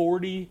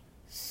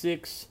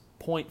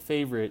 46-point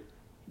favorite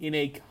in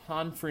a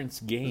conference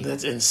game.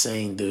 That's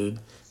insane, dude.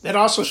 That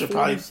also should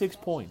probably. 46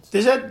 points. Do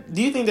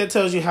you think that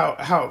tells you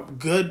how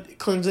good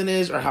Clemson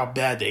is or how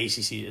bad the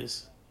ACC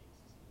is?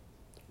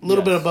 A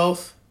little bit of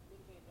both.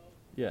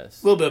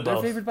 Yes. A little bit of They're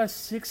both. favored by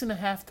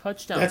 6.5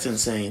 touchdowns. That's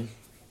insane.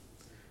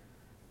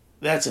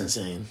 That's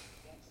insane.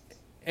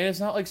 And it's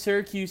not like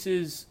Syracuse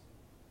is.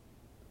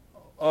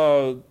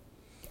 I'm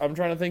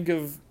trying to think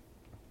of.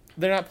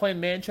 They're not playing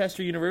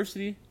Manchester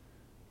University.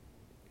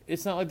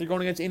 It's not like they're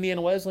going against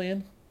Indiana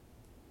Wesleyan.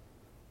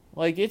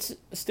 Like, it's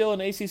still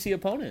an ACC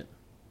opponent.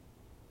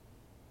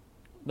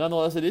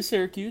 Nonetheless, it is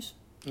Syracuse.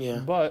 Yeah.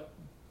 But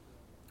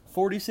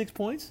 46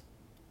 points?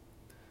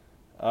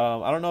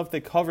 I don't know if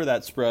they cover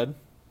that spread,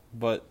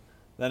 but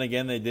then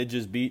again, they did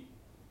just beat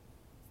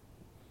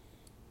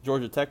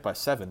Georgia Tech by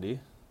 70.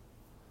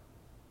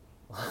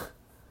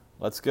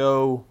 Let's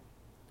go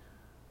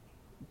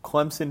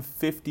Clemson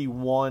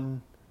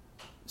 51,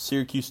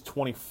 Syracuse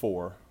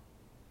 24.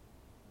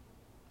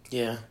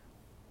 Yeah.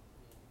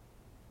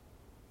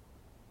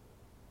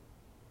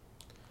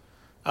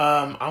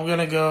 I'm going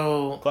to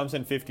go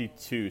Clemson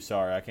 52,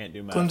 sorry, I can't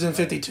do math. Clemson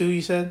 52,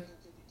 you said?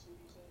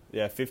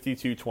 Yeah,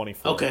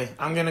 52-24. Okay,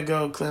 I'm going to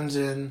go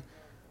Clemson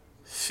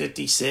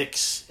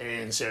 56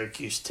 and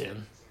Syracuse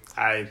 10.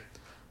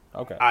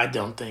 Okay. I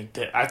don't think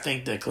that. I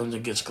think that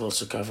Clemson gets close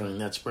to covering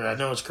that spread. I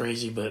know it's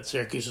crazy, but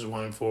Syracuse is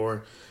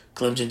 1-4.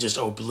 Clemson just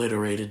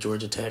obliterated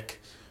Georgia Tech,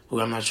 who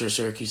I'm not sure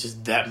Syracuse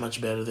is that much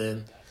better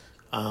than.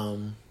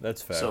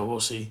 That's fair. So we'll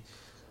see.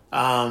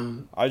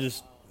 I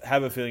just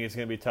have a feeling it's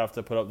going to be tough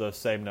to put up those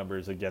same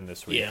numbers again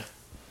this week. Yeah.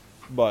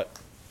 But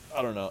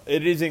I don't know.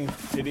 It is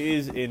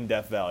in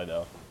Death Valley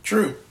though.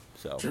 True.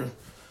 So True.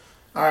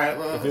 All right.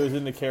 Well, if it was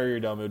in the Carrier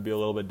Dome, it would be a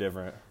little bit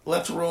different.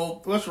 Let's roll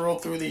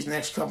through these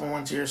next couple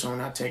ones here, so we're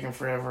not taking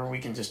forever. We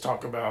can just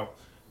talk about.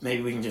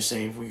 Maybe we can just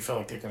say if we feel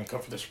like they're going to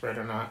cover the spread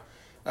or not.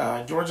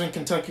 Georgia and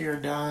Kentucky are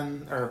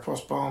done or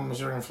postponed.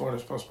 Missouri and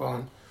Florida's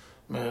postponed.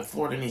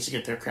 Florida needs to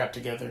get their crap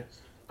together,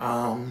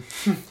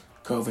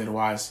 COVID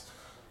wise.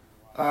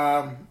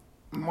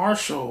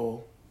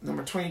 Marshall,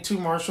 number 22,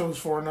 Marshall, who's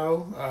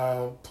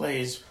 4-0,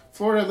 plays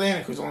Florida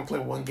Atlantic, who's only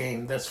played one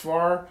game thus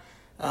far.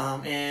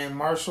 And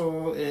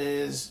Marshall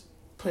is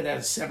put at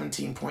a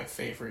 17-point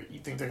favorite. You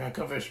think they're going to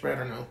cover their spread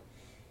or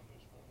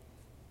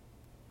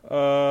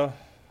no?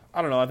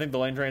 I don't know. I think the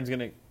Lane Train's going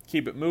to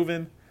keep it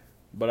moving,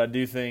 but I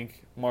do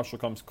think Marshall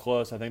comes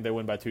close. I think they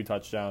win by 2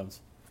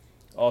 touchdowns.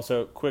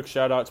 Also, quick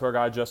shout-out to our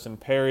guy Justin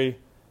Perry.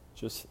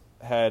 Just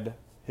had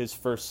his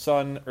first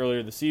son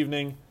earlier this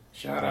evening.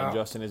 Shout out.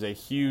 Justin is a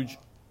huge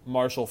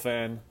Marshall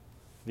fan,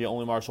 the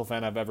only Marshall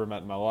fan I've ever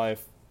met in my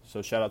life.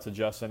 So shout out to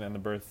Justin and the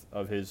birth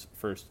of his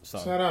first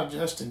son. Shout out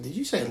Justin. Did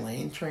you say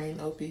Lane Train,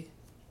 Opie?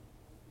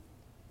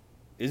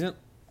 Isn't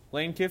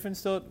Lane Kiffin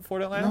still at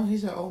Fort Atlanta? No,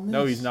 he's at Ole Miss.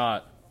 No, he's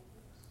not.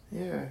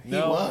 Yeah, he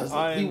No, was.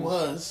 He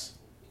was.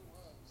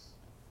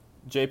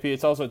 JP,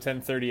 it's also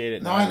 10:38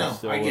 at night. No, I know.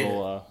 Still I get a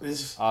little,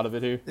 it. Out of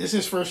it here. This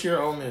is first year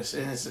at Ole Miss,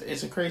 and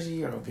it's a crazy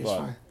year. Opie. It's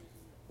fine.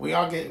 We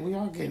all get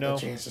a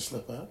chance to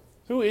slip up.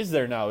 Who is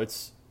there now?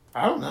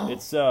 I don't know.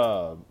 It's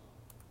I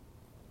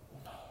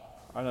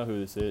know who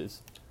this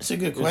is. It's a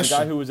good It's question.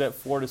 the guy who was at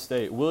Florida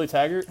State, Willie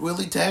Taggart.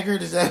 Willie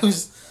Taggart, is that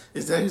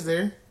who's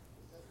there?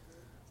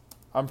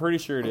 I'm pretty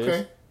sure it is.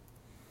 Okay.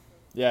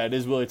 Yeah, it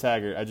is Willie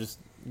Taggart. I just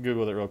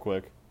Googled it real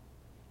quick.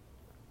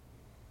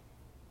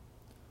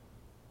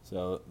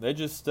 So they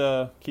just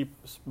keep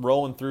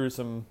rolling through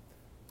some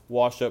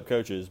washed-up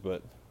coaches,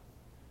 but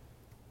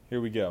here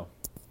we go.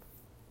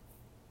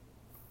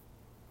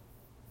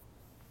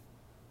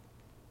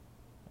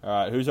 All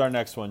right, who's our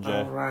next one,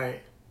 Jay? All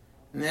right.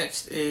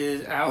 Next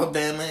is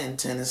Alabama and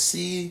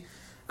Tennessee.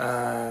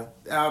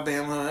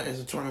 Alabama is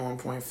a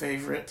 21-point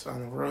favorite on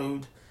the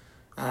road.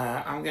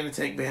 I'm going to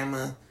take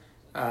Bama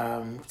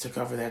to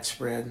cover that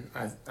spread.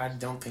 I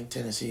don't think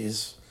Tennessee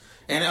is.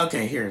 And,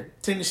 okay, here.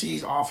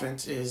 Tennessee's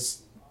offense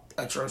is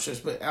atrocious,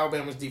 but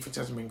Alabama's defense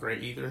hasn't been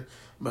great either.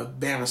 But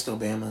Bama's still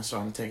Bama, so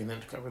I'm taking them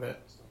to cover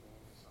that.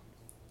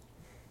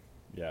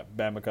 Yeah,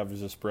 Bama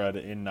covers the spread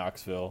in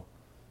Knoxville,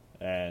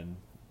 and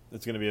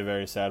it's going to be a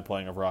very sad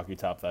playing of Rocky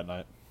Top that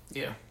night.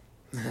 Yeah.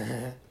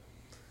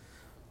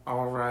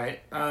 All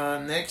right.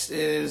 Next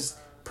is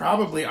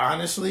probably,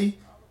 honestly,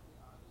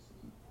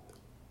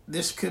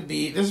 this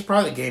is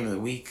probably the game of the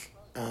week.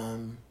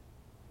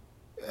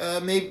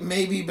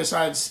 Maybe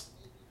besides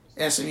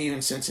SMU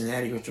and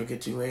Cincinnati, which we'll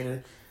get to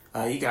later.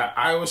 You got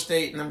Iowa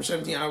State, number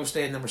 17, Iowa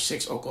State, and number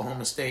 6,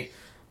 Oklahoma State.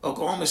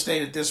 Oklahoma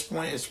State at this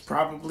point is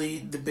probably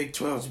the Big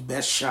 12's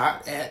best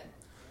shot at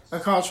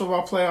a college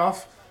football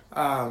playoff.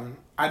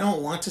 I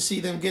don't want to see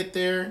them get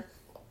there.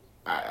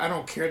 I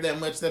don't care that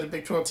much that a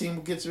Big 12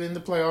 team gets in the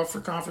playoff for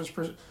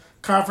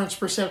conference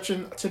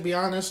perception, to be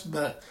honest,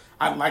 but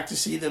I'd like to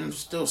see them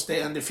still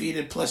stay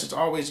undefeated. Plus, it's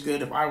always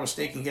good if Iowa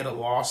State can get a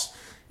loss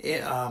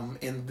in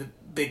the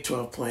Big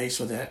 12 play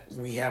so that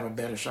we have a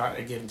better shot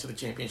at getting to the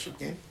championship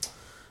game.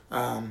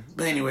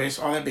 But anyways,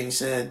 all that being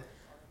said,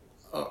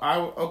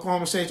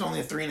 Oklahoma State's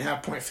only a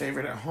 3.5-point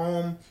favorite at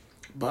home,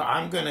 but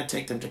I'm going to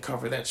take them to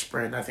cover that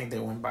spread. I think they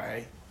win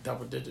by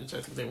double digits.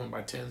 I think they win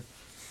by 10.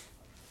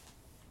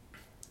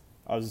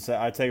 I was going to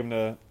say, I take them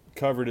to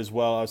cover it as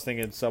well. I was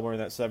thinking somewhere in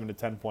that 7 to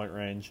 10 point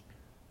range.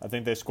 I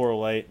think they score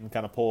late and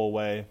kind of pull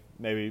away,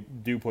 maybe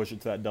do push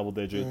it to that double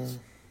digits.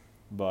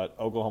 But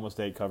Oklahoma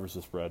State covers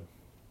the spread.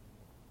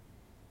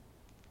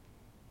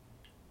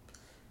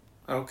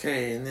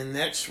 Okay, and then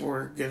next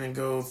we're going to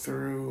go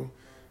through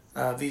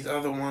these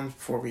other ones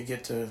before we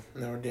get to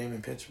Notre Dame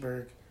and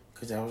Pittsburgh,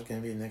 because that was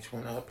going to be the next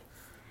one up.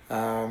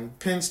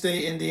 Penn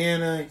State,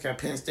 Indiana. Got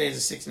Penn State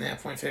as a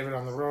 6.5-point favorite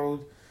on the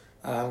road.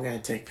 I'm going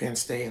to take Penn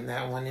State in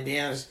that one.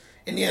 Indiana's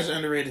an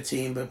underrated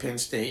team, but Penn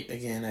State,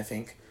 again, I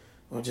think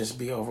will just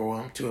be too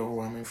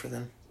overwhelming for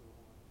them.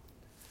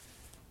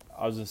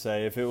 I was going to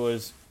say, if it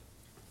was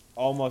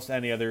almost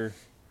any other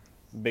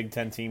Big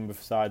Ten team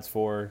besides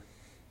for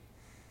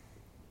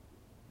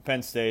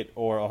Penn State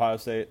or Ohio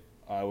State,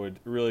 I would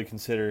really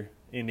consider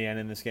Indiana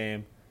in this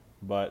game.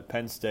 But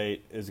Penn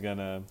State is going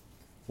to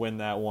win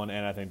that one,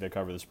 and I think they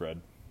cover the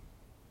spread.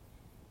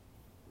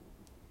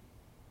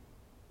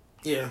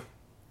 Yeah.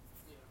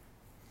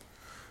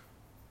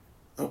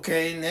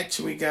 Okay, next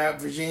we got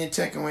Virginia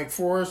Tech and Wake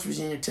Forest.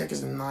 Virginia Tech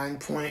is a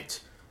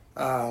 9-point.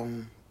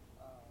 I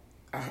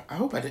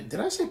hope I did. Did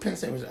I say Penn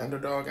State was an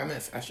underdog? I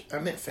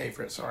meant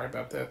favorite. Sorry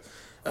about that.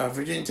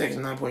 Virginia Tech is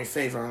 9-point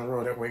favorite on the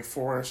road at Wake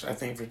Forest. I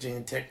think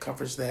Virginia Tech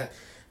covers that.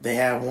 They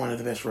have one of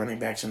the best running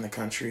backs in the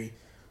country,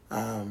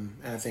 and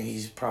I think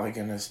he's probably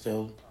going to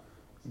still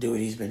do what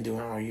he's been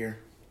doing all year.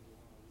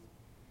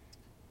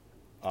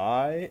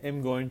 I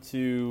am going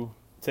to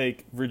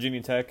take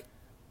Virginia Tech,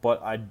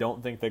 but I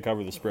don't think they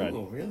cover the spread.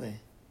 Oh, really?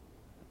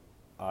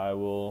 I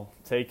will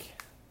take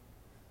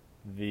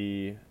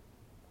the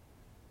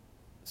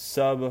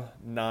sub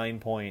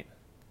 9-point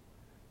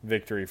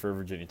victory for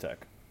Virginia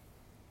Tech.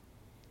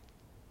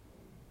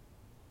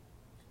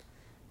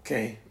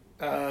 Okay.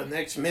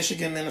 Next,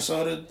 Michigan,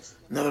 Minnesota,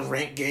 another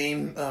ranked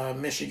game.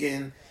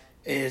 Michigan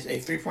is a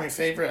 3-point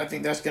favorite. I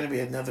think that's going to be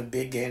another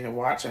big game to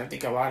watch. I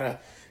think a lot of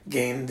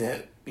game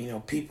that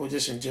people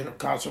just in general,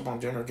 college football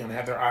in general, are going to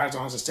have their eyes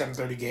on. It's a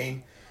 7:30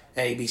 game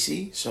at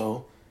ABC.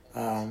 So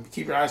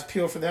keep your eyes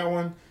peeled for that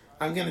one.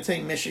 I'm going to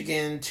take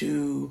Michigan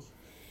to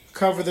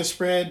cover the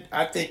spread.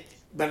 I think,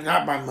 but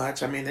not by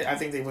much. I mean, I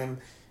think they win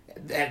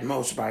at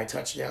most by a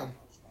touchdown.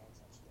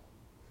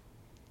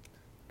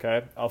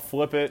 Okay, I'll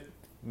flip it.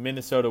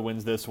 Minnesota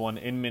wins this one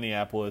in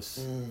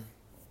Minneapolis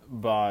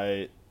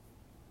by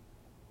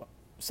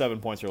 7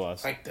 points or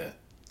less. Like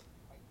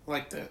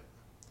that.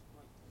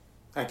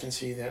 I can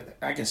see that.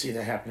 I can see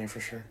that happening for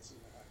sure.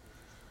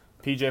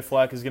 PJ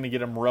Fleck is going to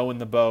get him rowing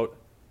the boat,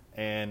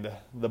 and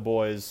the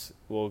boys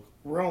will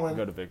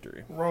go to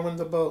victory. Rowing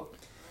the boat.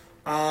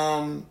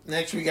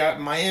 Next, we got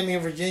Miami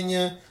and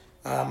Virginia.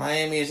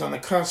 Miami is on the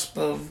cusp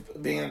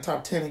of being in the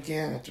top 10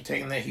 again after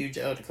taking that huge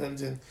L to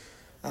Clemson.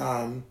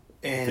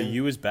 And the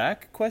U is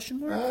back?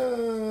 Question mark.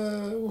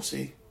 We'll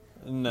see.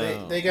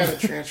 No, they got a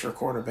transfer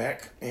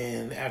quarterback,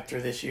 and after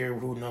this year,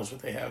 who knows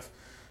what they have.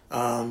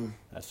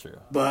 That's true.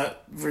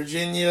 But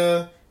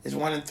Virginia is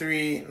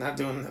 1-3, not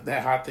doing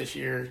that hot this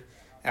year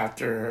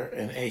after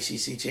an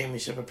ACC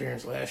championship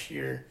appearance last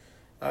year.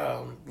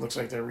 Looks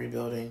like they're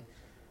rebuilding.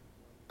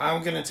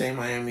 I'm gonna take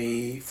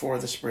Miami for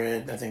the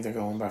spread. I think they're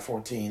going by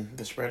 14.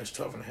 The spread is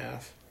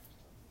 12.5.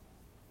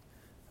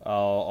 I'll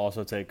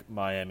also take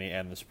Miami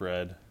and the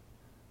spread.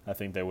 I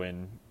think they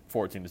win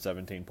 14 to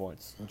 17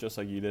 points, just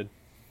like you did.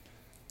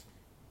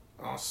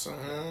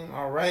 Awesome.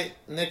 All right.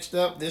 Next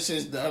up, this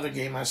is the other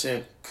game I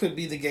said could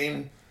be the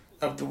game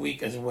of the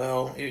week as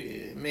well.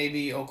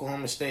 Maybe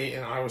Oklahoma State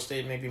and Iowa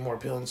State may be more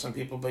appealing to some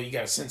people, but you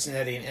got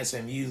Cincinnati and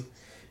SMU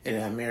in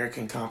an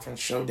American Conference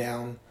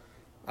showdown.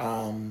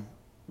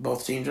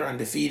 Both teams are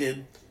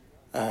undefeated.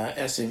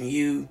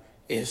 SMU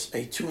is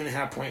a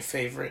 2.5-point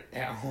favorite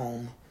at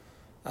home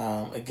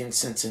against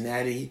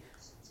Cincinnati.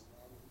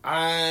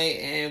 I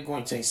am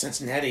going to take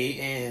Cincinnati,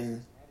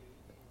 and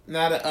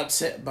not an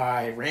upset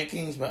by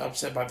rankings, but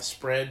upset by the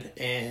spread,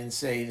 and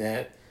say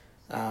that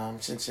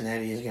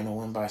Cincinnati is going to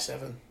win by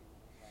 7.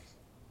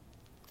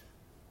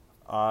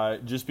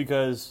 Just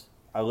because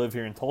I live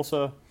here in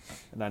Tulsa,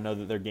 and I know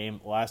that their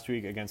game last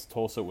week against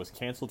Tulsa was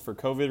canceled for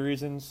COVID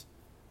reasons,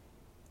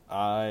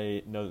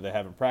 I know that they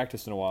haven't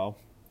practiced in a while,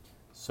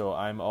 so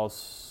I'm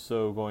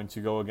also going to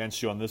go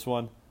against you on this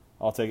one.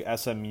 I'll take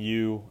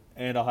SMU,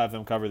 and I'll have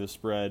them cover the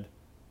spread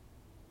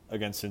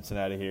against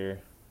Cincinnati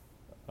here.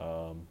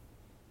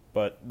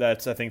 But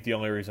that's, I think, the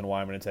only reason why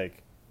I'm going to take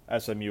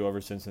SMU over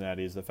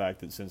Cincinnati is the fact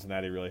that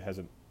Cincinnati really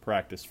hasn't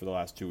practiced for the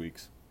last 2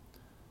 weeks.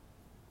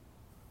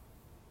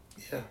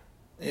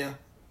 Yeah.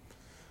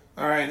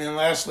 All right, and then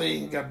lastly,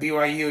 you got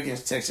BYU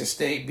against Texas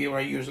State.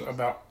 BYU is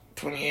about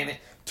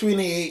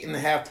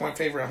 28.5-point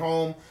favorite at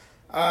home.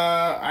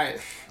 I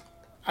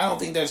don't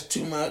think that's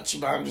too much,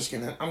 but I'm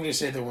gonna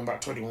say they win by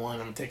 21.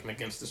 I'm taking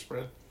against the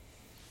spread.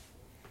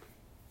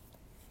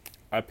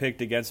 I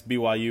picked against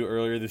BYU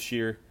earlier this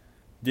year.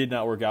 Did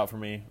not work out for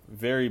me.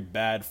 Very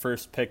bad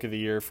first pick of the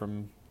year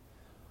from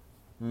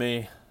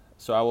me.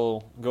 So I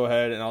will go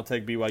ahead and I'll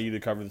take BYU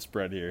to cover the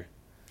spread here.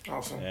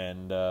 Awesome.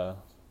 And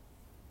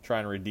try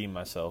and redeem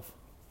myself.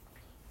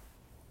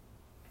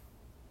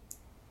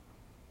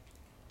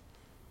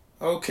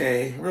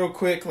 Okay, real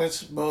quick,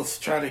 let's both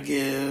try to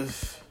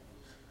give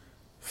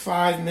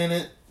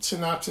 5-minute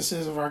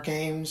synopsises of our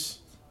games,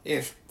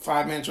 if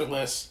 5 minutes or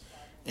less,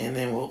 and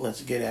then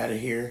let's get out of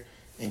here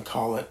and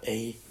call it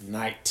a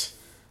night.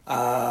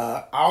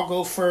 I'll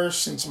go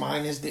first since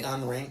mine is the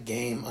unranked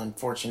game,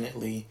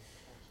 unfortunately,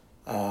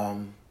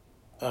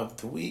 of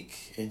the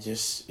week. It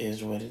just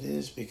is what it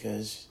is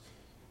because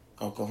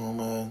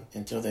Oklahoma,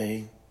 until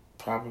they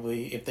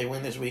if they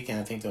win this weekend,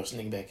 I think they'll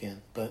sneak back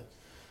in. But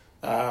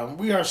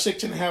we are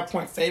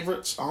 6.5-point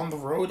favorites on the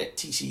road at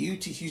TCU.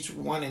 TCU's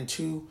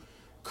 1-2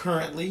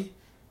 currently.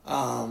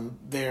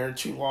 Their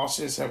 2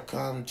 losses have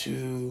come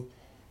to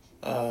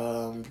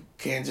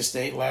Kansas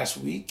State last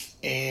week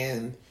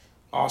and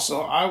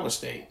also Iowa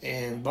State.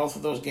 And both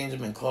of those games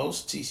have been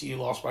close. TCU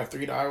lost by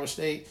 3 to Iowa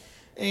State,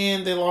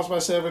 and they lost by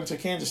 7 to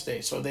Kansas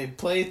State. So they've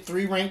played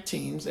 3 ranked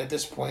teams at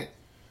this point,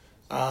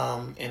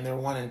 and they're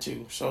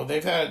 1-2. So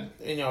they've had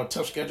a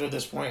tough schedule at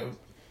this point.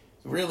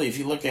 Really, if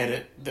you look at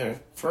it, the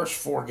first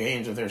 4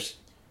 games of their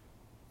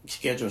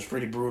schedule is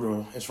pretty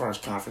brutal as far as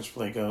conference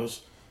play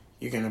goes.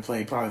 You're going to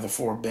play probably the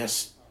 4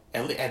 best,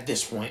 at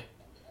this point,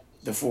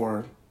 the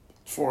 4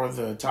 4 of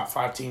the top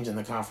 5 teams in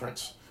the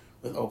conference,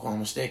 with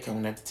Oklahoma State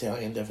coming at the tail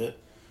end of it.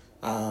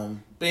 But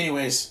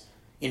anyways,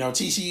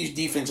 TCU's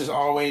defense is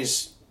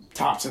always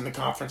tops in the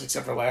conference,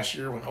 except for last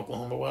year when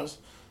Oklahoma was.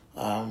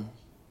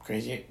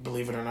 Crazy,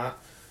 believe it or not.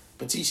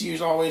 But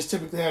TCU's always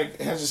typically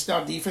has a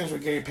stout defense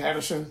with Gary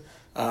Patterson.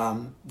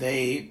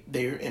 They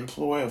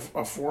employ a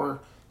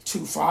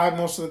 4-2-5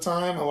 most of the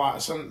time.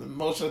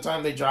 Most of the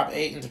time they drop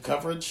 8 into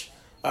coverage.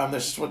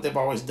 That's just what they've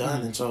always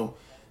done. And so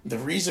the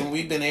reason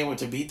we've been able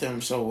to beat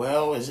them so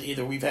well is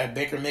either we've had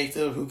Baker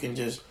Mayfield who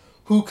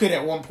could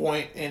at one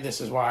point, and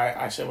this is why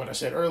I said what I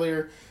said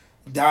earlier,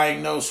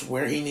 diagnose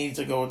where he needs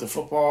to go with the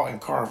football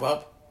and carve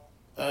up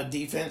a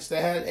defense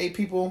that had 8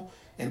 people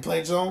and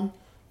played zone.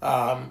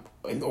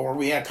 Or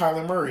we had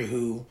Kyler Murray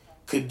who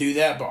could do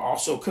that but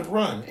also could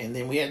run. And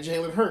then we had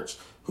Jalen Hurts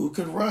who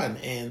could run.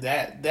 And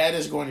that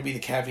is going to be the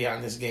caveat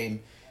in this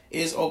game.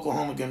 Is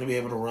Oklahoma going to be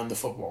able to run the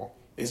football?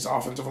 Is the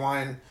offensive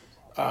line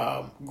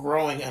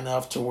growing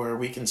enough to where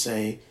we can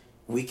say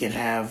we can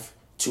have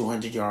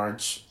 200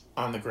 yards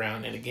on the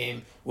ground in a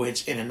game,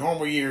 which in a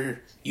normal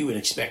year you would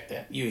expect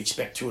that. You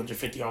expect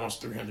 250,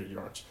 almost 300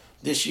 yards.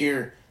 This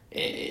year,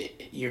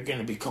 you're going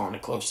to be calling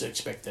it close to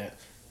expect that.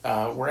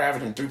 We're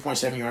averaging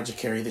 3.7 yards a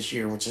carry this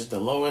year, which is the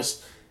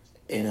lowest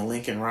in a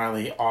Lincoln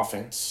Riley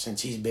offense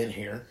since he's been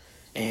here,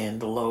 and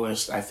the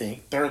lowest, I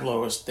think, third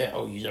lowest that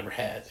OU's ever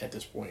had at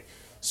this point.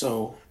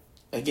 So,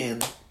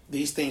 again,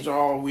 these things are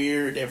all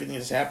weird. Everything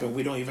that's happened,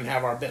 we don't even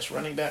have our best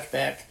running back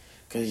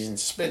because he's in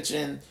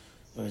suspension,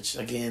 which,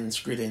 again,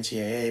 screw the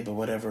NCAA, but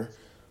whatever.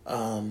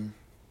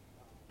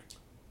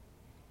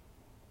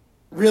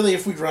 Really,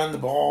 if we run the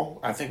ball,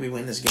 I think we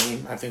win this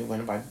game. I think we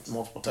win it by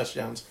multiple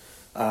touchdowns.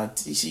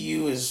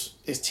 TCU is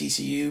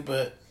TCU,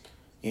 but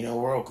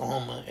we're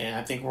Oklahoma, and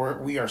I think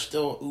we are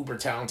still uber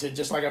talented,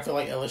 just like I feel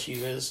like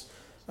LSU is.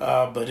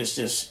 But it's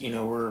just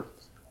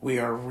we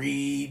are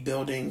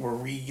rebuilding, we're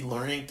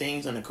relearning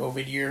things in the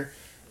COVID year,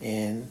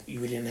 and we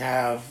didn't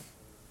have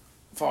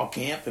fall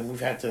camp, and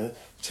we've had to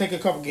take a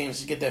couple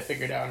games to get that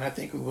figured out, and I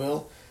think we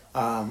will.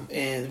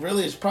 And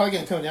really, it's probably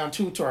going to come down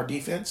to our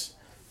defense,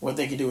 what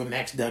they can do with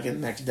Max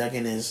Duggan. Max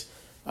Duggan is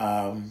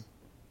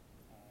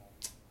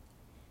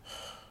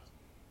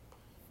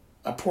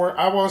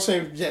I won't say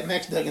that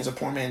Max Duggan's a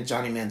poor man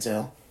Johnny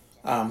Manziel.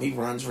 He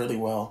runs really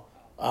well,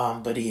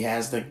 but he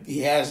has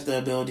the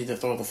ability to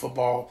throw the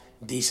football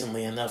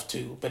decently enough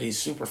too. But he's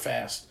super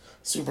fast,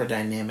 super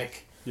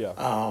dynamic,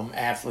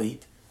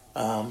 athlete.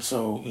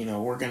 So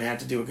we're gonna have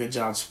to do a good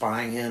job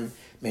spying him,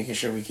 making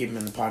sure we keep him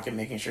in the pocket,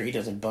 making sure he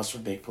doesn't bust for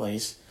big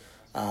plays.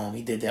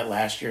 He did that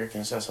last year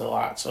against us a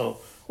lot. So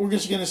we're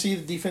just gonna see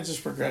the defense's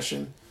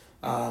progression.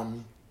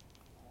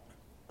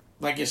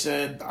 Like I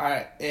said,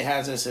 it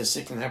has us as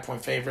 6.5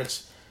 point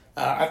favorites.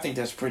 I think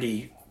that's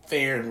pretty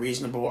fair and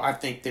reasonable. I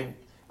think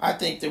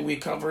that we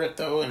cover it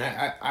though, and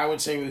I would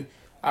say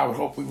I would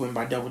hope we win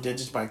by double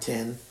digits, by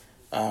 10.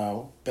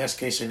 Best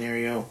case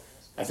scenario.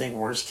 I think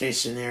worst case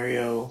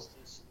scenario,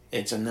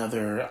 it's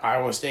another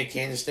Iowa State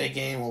Kansas State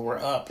game where we're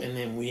up and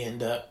then we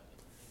end up,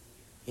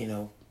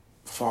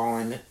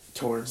 falling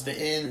towards the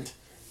end.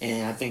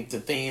 And I think the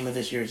theme of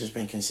this year has just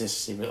been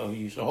consistency with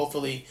OU. So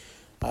hopefully,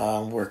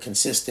 we're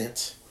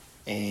consistent.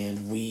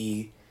 And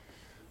we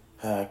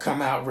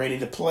come out ready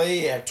to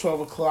play at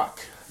 12 o'clock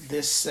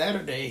this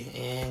Saturday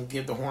and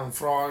give the Horned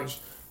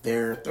Frogs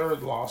their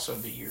 3rd loss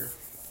of the year.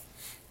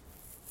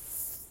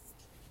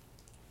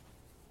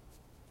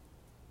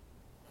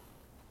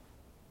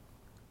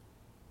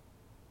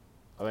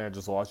 I think I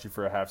just lost you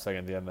for a half second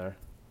at the end there.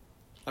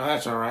 Oh,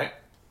 that's all right.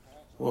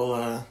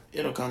 Well,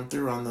 it'll come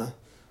through on the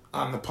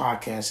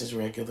podcast as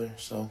regular.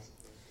 So,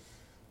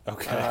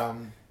 okay.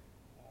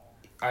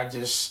 I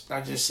just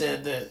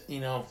said that,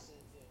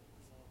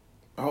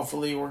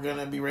 hopefully we're going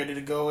to be ready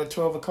to go at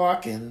 12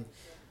 o'clock, and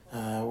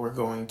we're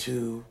going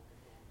to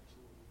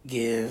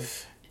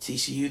give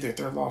TCU their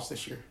 3rd loss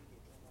this year.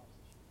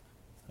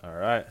 All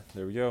right,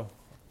 there we go.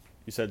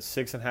 You said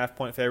 6.5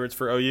 point favorites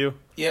for OU?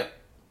 Yep.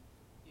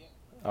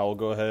 I will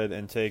go ahead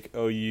and take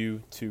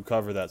OU to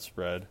cover that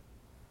spread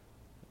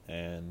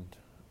and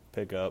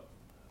pick up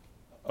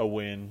a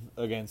win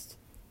against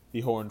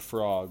the Horned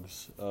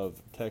Frogs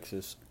of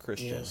Texas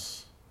Christian.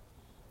 Yes.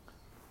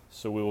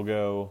 So we will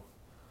go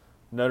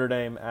Notre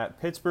Dame at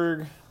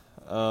Pittsburgh.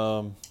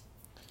 Notre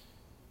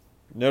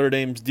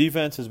Dame's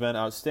defense has been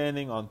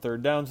outstanding on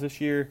 3rd downs this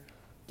year,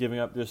 giving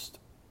up just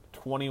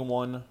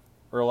 21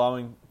 or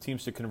allowing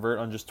teams to convert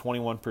on just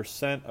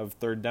 21% of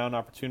 3rd down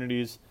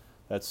opportunities.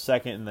 That's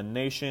 2nd in the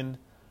nation.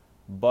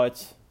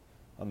 But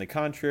on the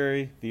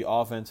contrary, the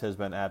offense has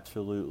been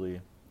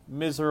absolutely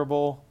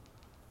miserable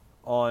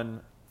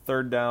on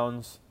 3rd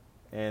downs,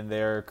 and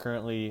they're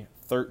currently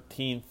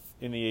 13th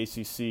in the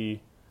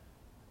ACC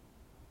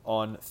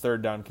on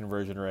 3rd down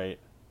conversion rate,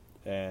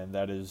 and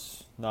that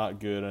is not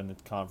good in a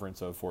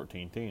conference of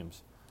 14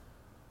 teams.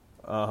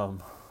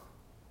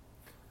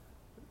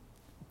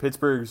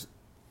 Pittsburgh's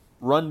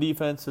run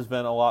defense has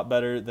been a lot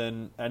better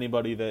than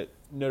anybody that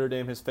Notre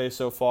Dame has faced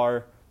so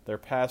far. Their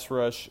pass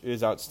rush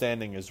is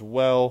outstanding as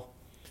well.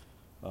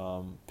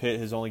 Pitt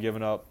has only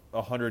given up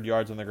 100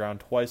 yards on the ground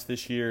twice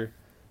this year,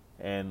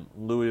 and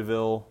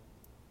Louisville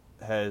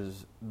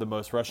has the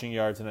most rushing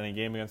yards in any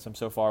game against them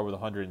so far with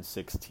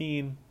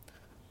 116.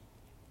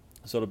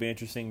 So it'll be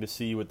interesting to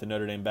see what the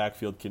Notre Dame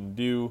backfield can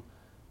do,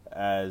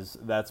 as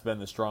that's been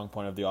the strong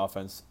point of the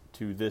offense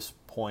to this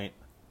point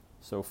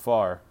so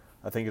far.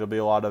 I think it'll be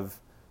a lot of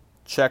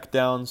check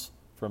downs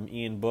from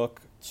Ian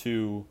Book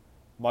to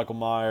Michael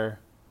Meyer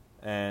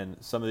and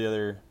some of the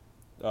other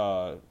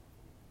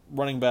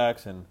running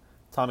backs and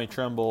Tommy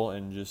Tremble,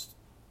 and just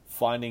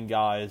finding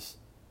guys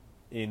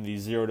in the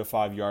 0 to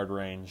 5 yard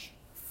range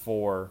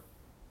for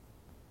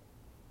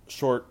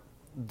short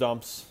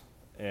dumps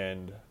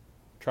and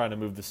trying to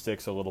move the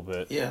sticks a little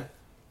bit. Yeah.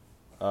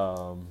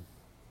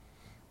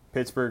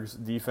 Pittsburgh's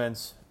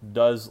defense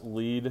does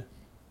lead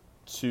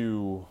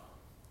to,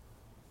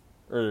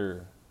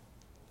 or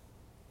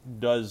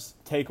does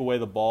take away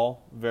the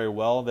ball very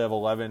well. They have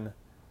 11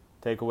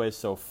 takeaways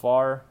so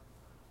far.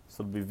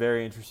 So it'll be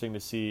very interesting to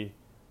see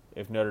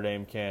if Notre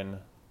Dame can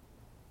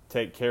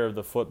take care of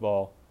the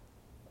football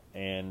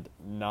and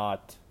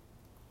not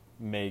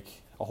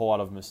make a whole lot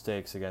of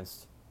mistakes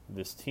against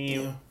this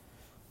team. Yeah.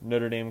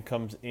 Notre Dame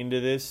comes into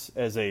this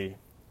as a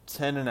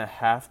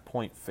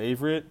 10.5-point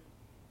favorite.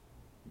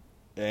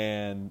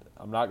 And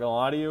I'm not going to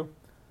lie to you,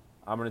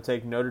 I'm going to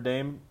take Notre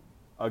Dame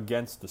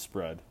against the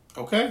spread.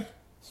 Okay.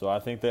 So I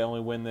think they only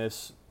win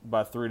this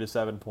by 3 to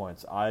 7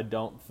 points. I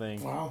don't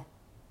think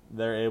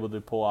they're able to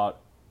pull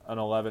out an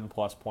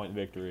 11-plus point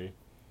victory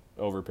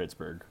over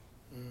Pittsburgh.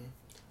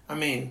 I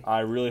mean, I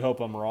really hope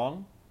I'm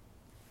wrong,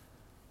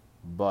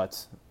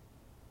 but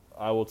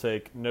I will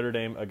take Notre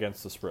Dame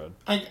against the spread.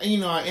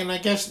 I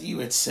guess you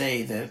would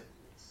say that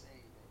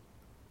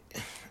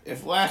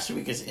if last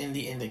week is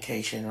any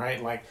indication,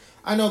 right? Like,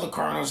 I know the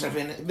Cardinals have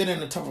been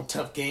in a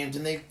tough games,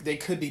 and they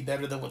could be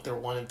better than what their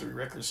 1-3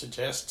 record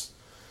suggests.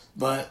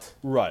 But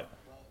right,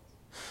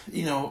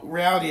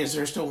 reality is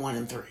they're still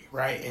 1-3,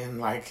 right? And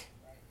like,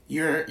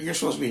 you're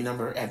supposed to be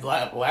number at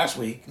last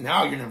week.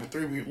 Now you're number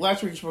 3.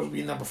 Last week you're supposed to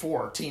be number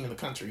 4 team in the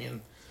country,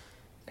 and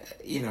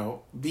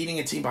beating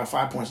a team by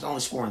 5 points and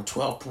only scoring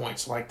 12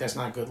 points, like, that's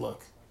not a good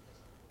look.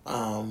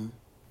 And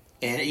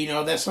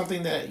that's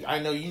something that I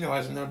know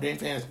as a Notre Dame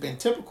fan has been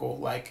typical,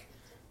 like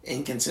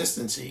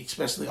inconsistency,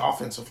 especially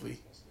offensively.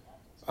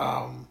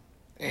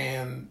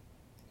 And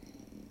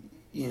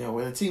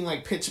with a team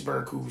like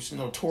Pittsburgh, who's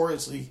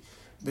notoriously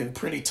been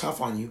pretty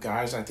tough on you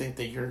guys, I think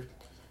that you're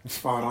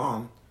spot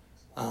on.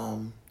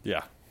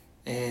 Yeah.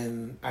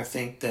 And I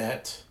think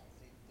that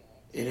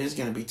it is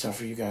going to be tough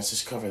for you guys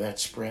to cover that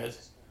spread.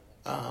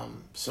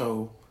 I'm going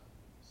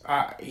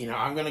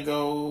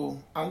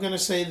to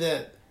say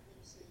that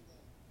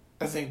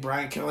I think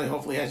Brian Kelly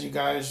hopefully has you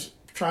guys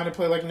trying to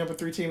play like number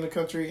 3 team in the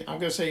country. I'm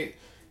going to say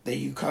that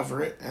you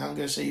cover it, and I'm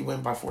going to say you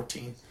win by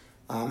 14.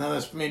 Now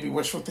that's maybe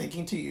wishful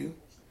thinking to you,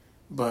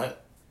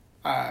 but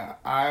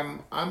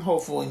I'm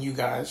hopeful in you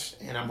guys,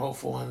 and I'm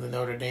hopeful in the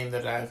Notre Dame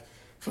that I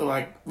feel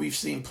like we've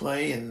seen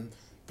play, and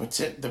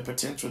the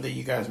potential that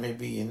you guys may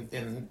be,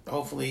 and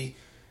hopefully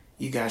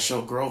you guys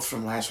show growth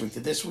from last week to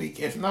this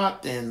week. If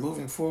not, then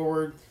moving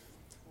forward,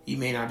 you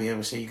may not be able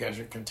to say you guys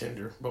are a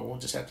contender, but we'll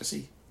just have to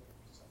see.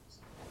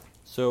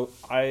 So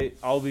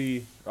I'll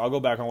go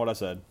back on what I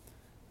said.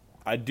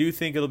 I do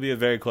think it'll be a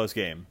very close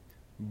game,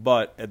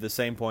 but at the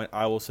same point,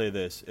 I will say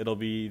this: it'll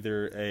be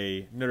either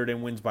a Notre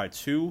Dame wins by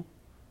 2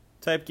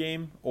 type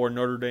game or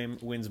Notre Dame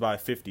wins by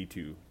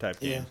 52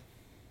 type game. Yeah.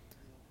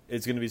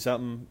 It's going to be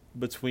something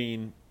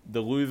between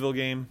the Louisville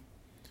game,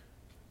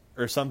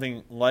 or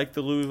something like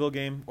the Louisville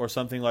game, or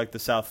something like the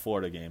South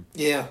Florida game.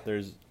 Yeah.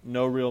 There's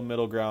no real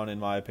middle ground, in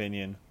my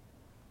opinion,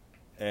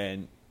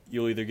 and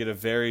you'll either get a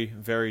very,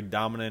 very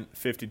dominant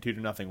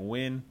 52-0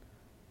 win,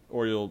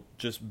 or you'll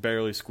just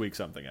barely squeak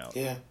something out.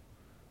 Yeah.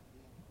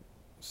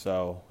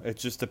 So it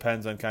just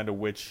depends on kind of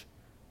which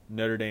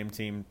Notre Dame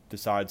team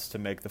decides to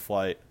make the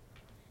flight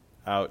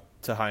out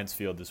to Heinz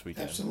Field this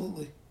weekend.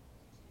 Absolutely.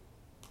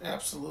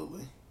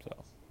 So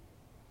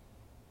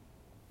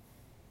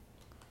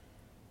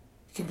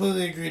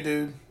completely agree,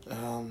 dude.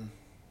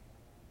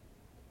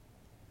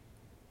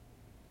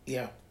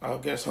 Yeah, I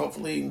guess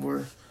hopefully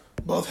we're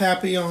both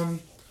happy on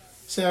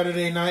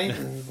Saturday night,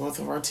 and both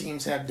of our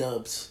teams have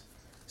dubs.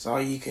 It's all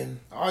you can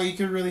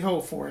really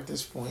hope for at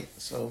this point.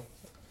 So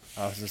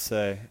I was just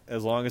say,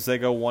 as long as they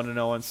go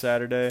 1-0 on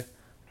Saturday,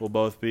 we'll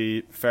both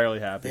be fairly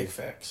happy. Big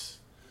facts.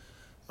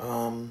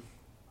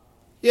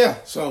 Yeah.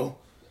 So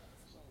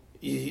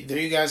there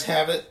you guys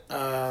have it.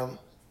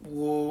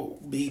 We'll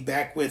be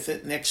back with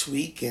it next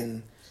week,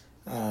 and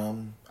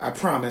I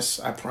promise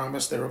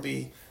there will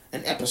be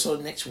an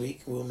episode next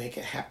week. We'll make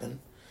it happen.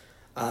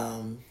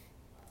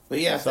 But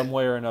yeah, some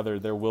way or another,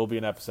 there will be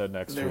an episode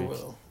next week. There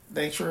will.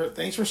 Thanks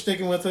for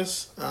sticking with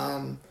us.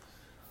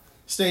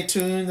 Stay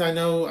tuned. I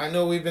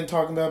know we've been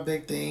talking about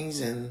big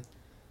things, and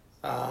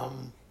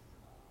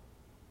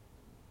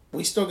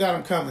we still got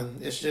them coming.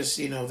 It's just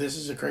this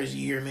is a crazy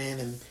year, man,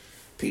 and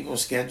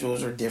people's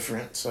schedules are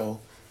different. So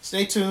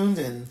stay tuned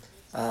and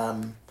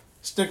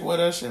stick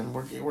with us, and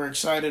we're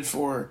excited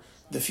for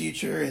the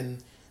future,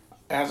 and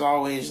as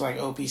always, like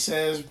OP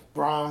says,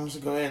 Brahms,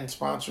 go ahead and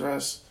sponsor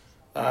us.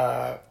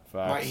 My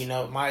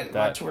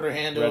Twitter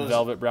handle Red is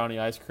Velvet Brownie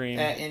Ice Cream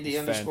at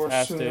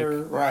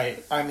Indy_Sooner.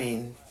 Right. I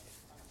mean,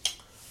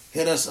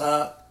 hit us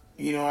up.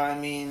 You know what I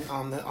mean,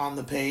 on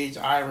the page,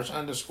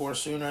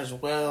 Irish_Sooner as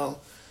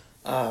well.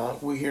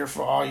 We're here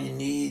for all your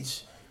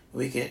needs.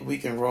 We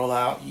can roll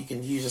out. You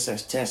can use us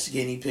as test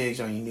guinea pigs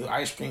on your new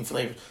ice cream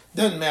flavors.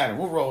 Doesn't matter.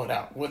 We'll roll it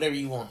out. Whatever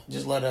you want.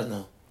 Just let us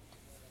know.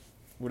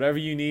 Whatever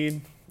you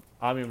need,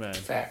 I'm your man.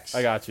 Facts.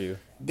 I got you.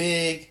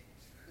 Big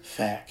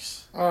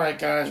facts. All right,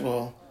 guys.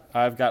 Well,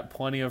 I've got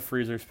plenty of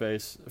freezer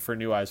space for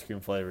new ice cream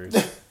flavors.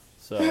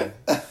 So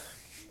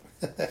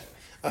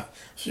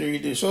sure you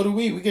do. So do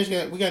we. We got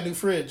a new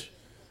fridge.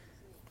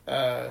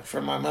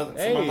 For my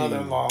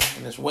mother-in-law,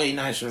 and it's way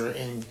nicer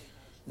and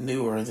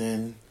newer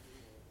than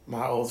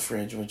my old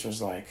fridge, which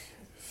was like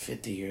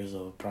 50 years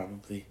old,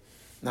 probably.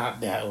 Not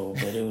that old,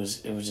 but it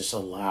was just so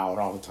loud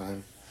all the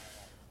time.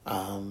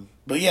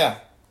 But yeah.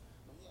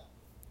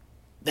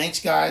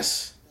 Thanks,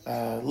 guys.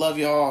 Love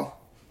y'all.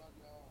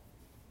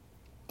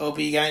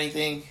 Opie, you got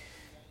anything?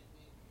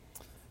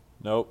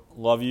 Nope.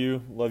 Love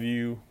you. Love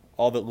you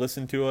all that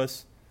listen to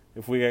us.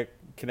 If we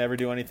can ever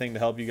do anything to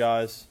help you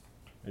guys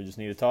or just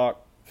need to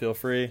talk, feel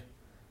free.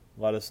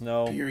 Let us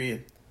know.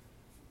 Period.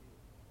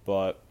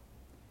 But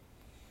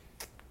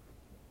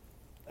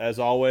as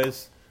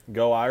always,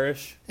 go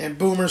Irish. And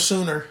Boomer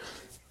Sooner.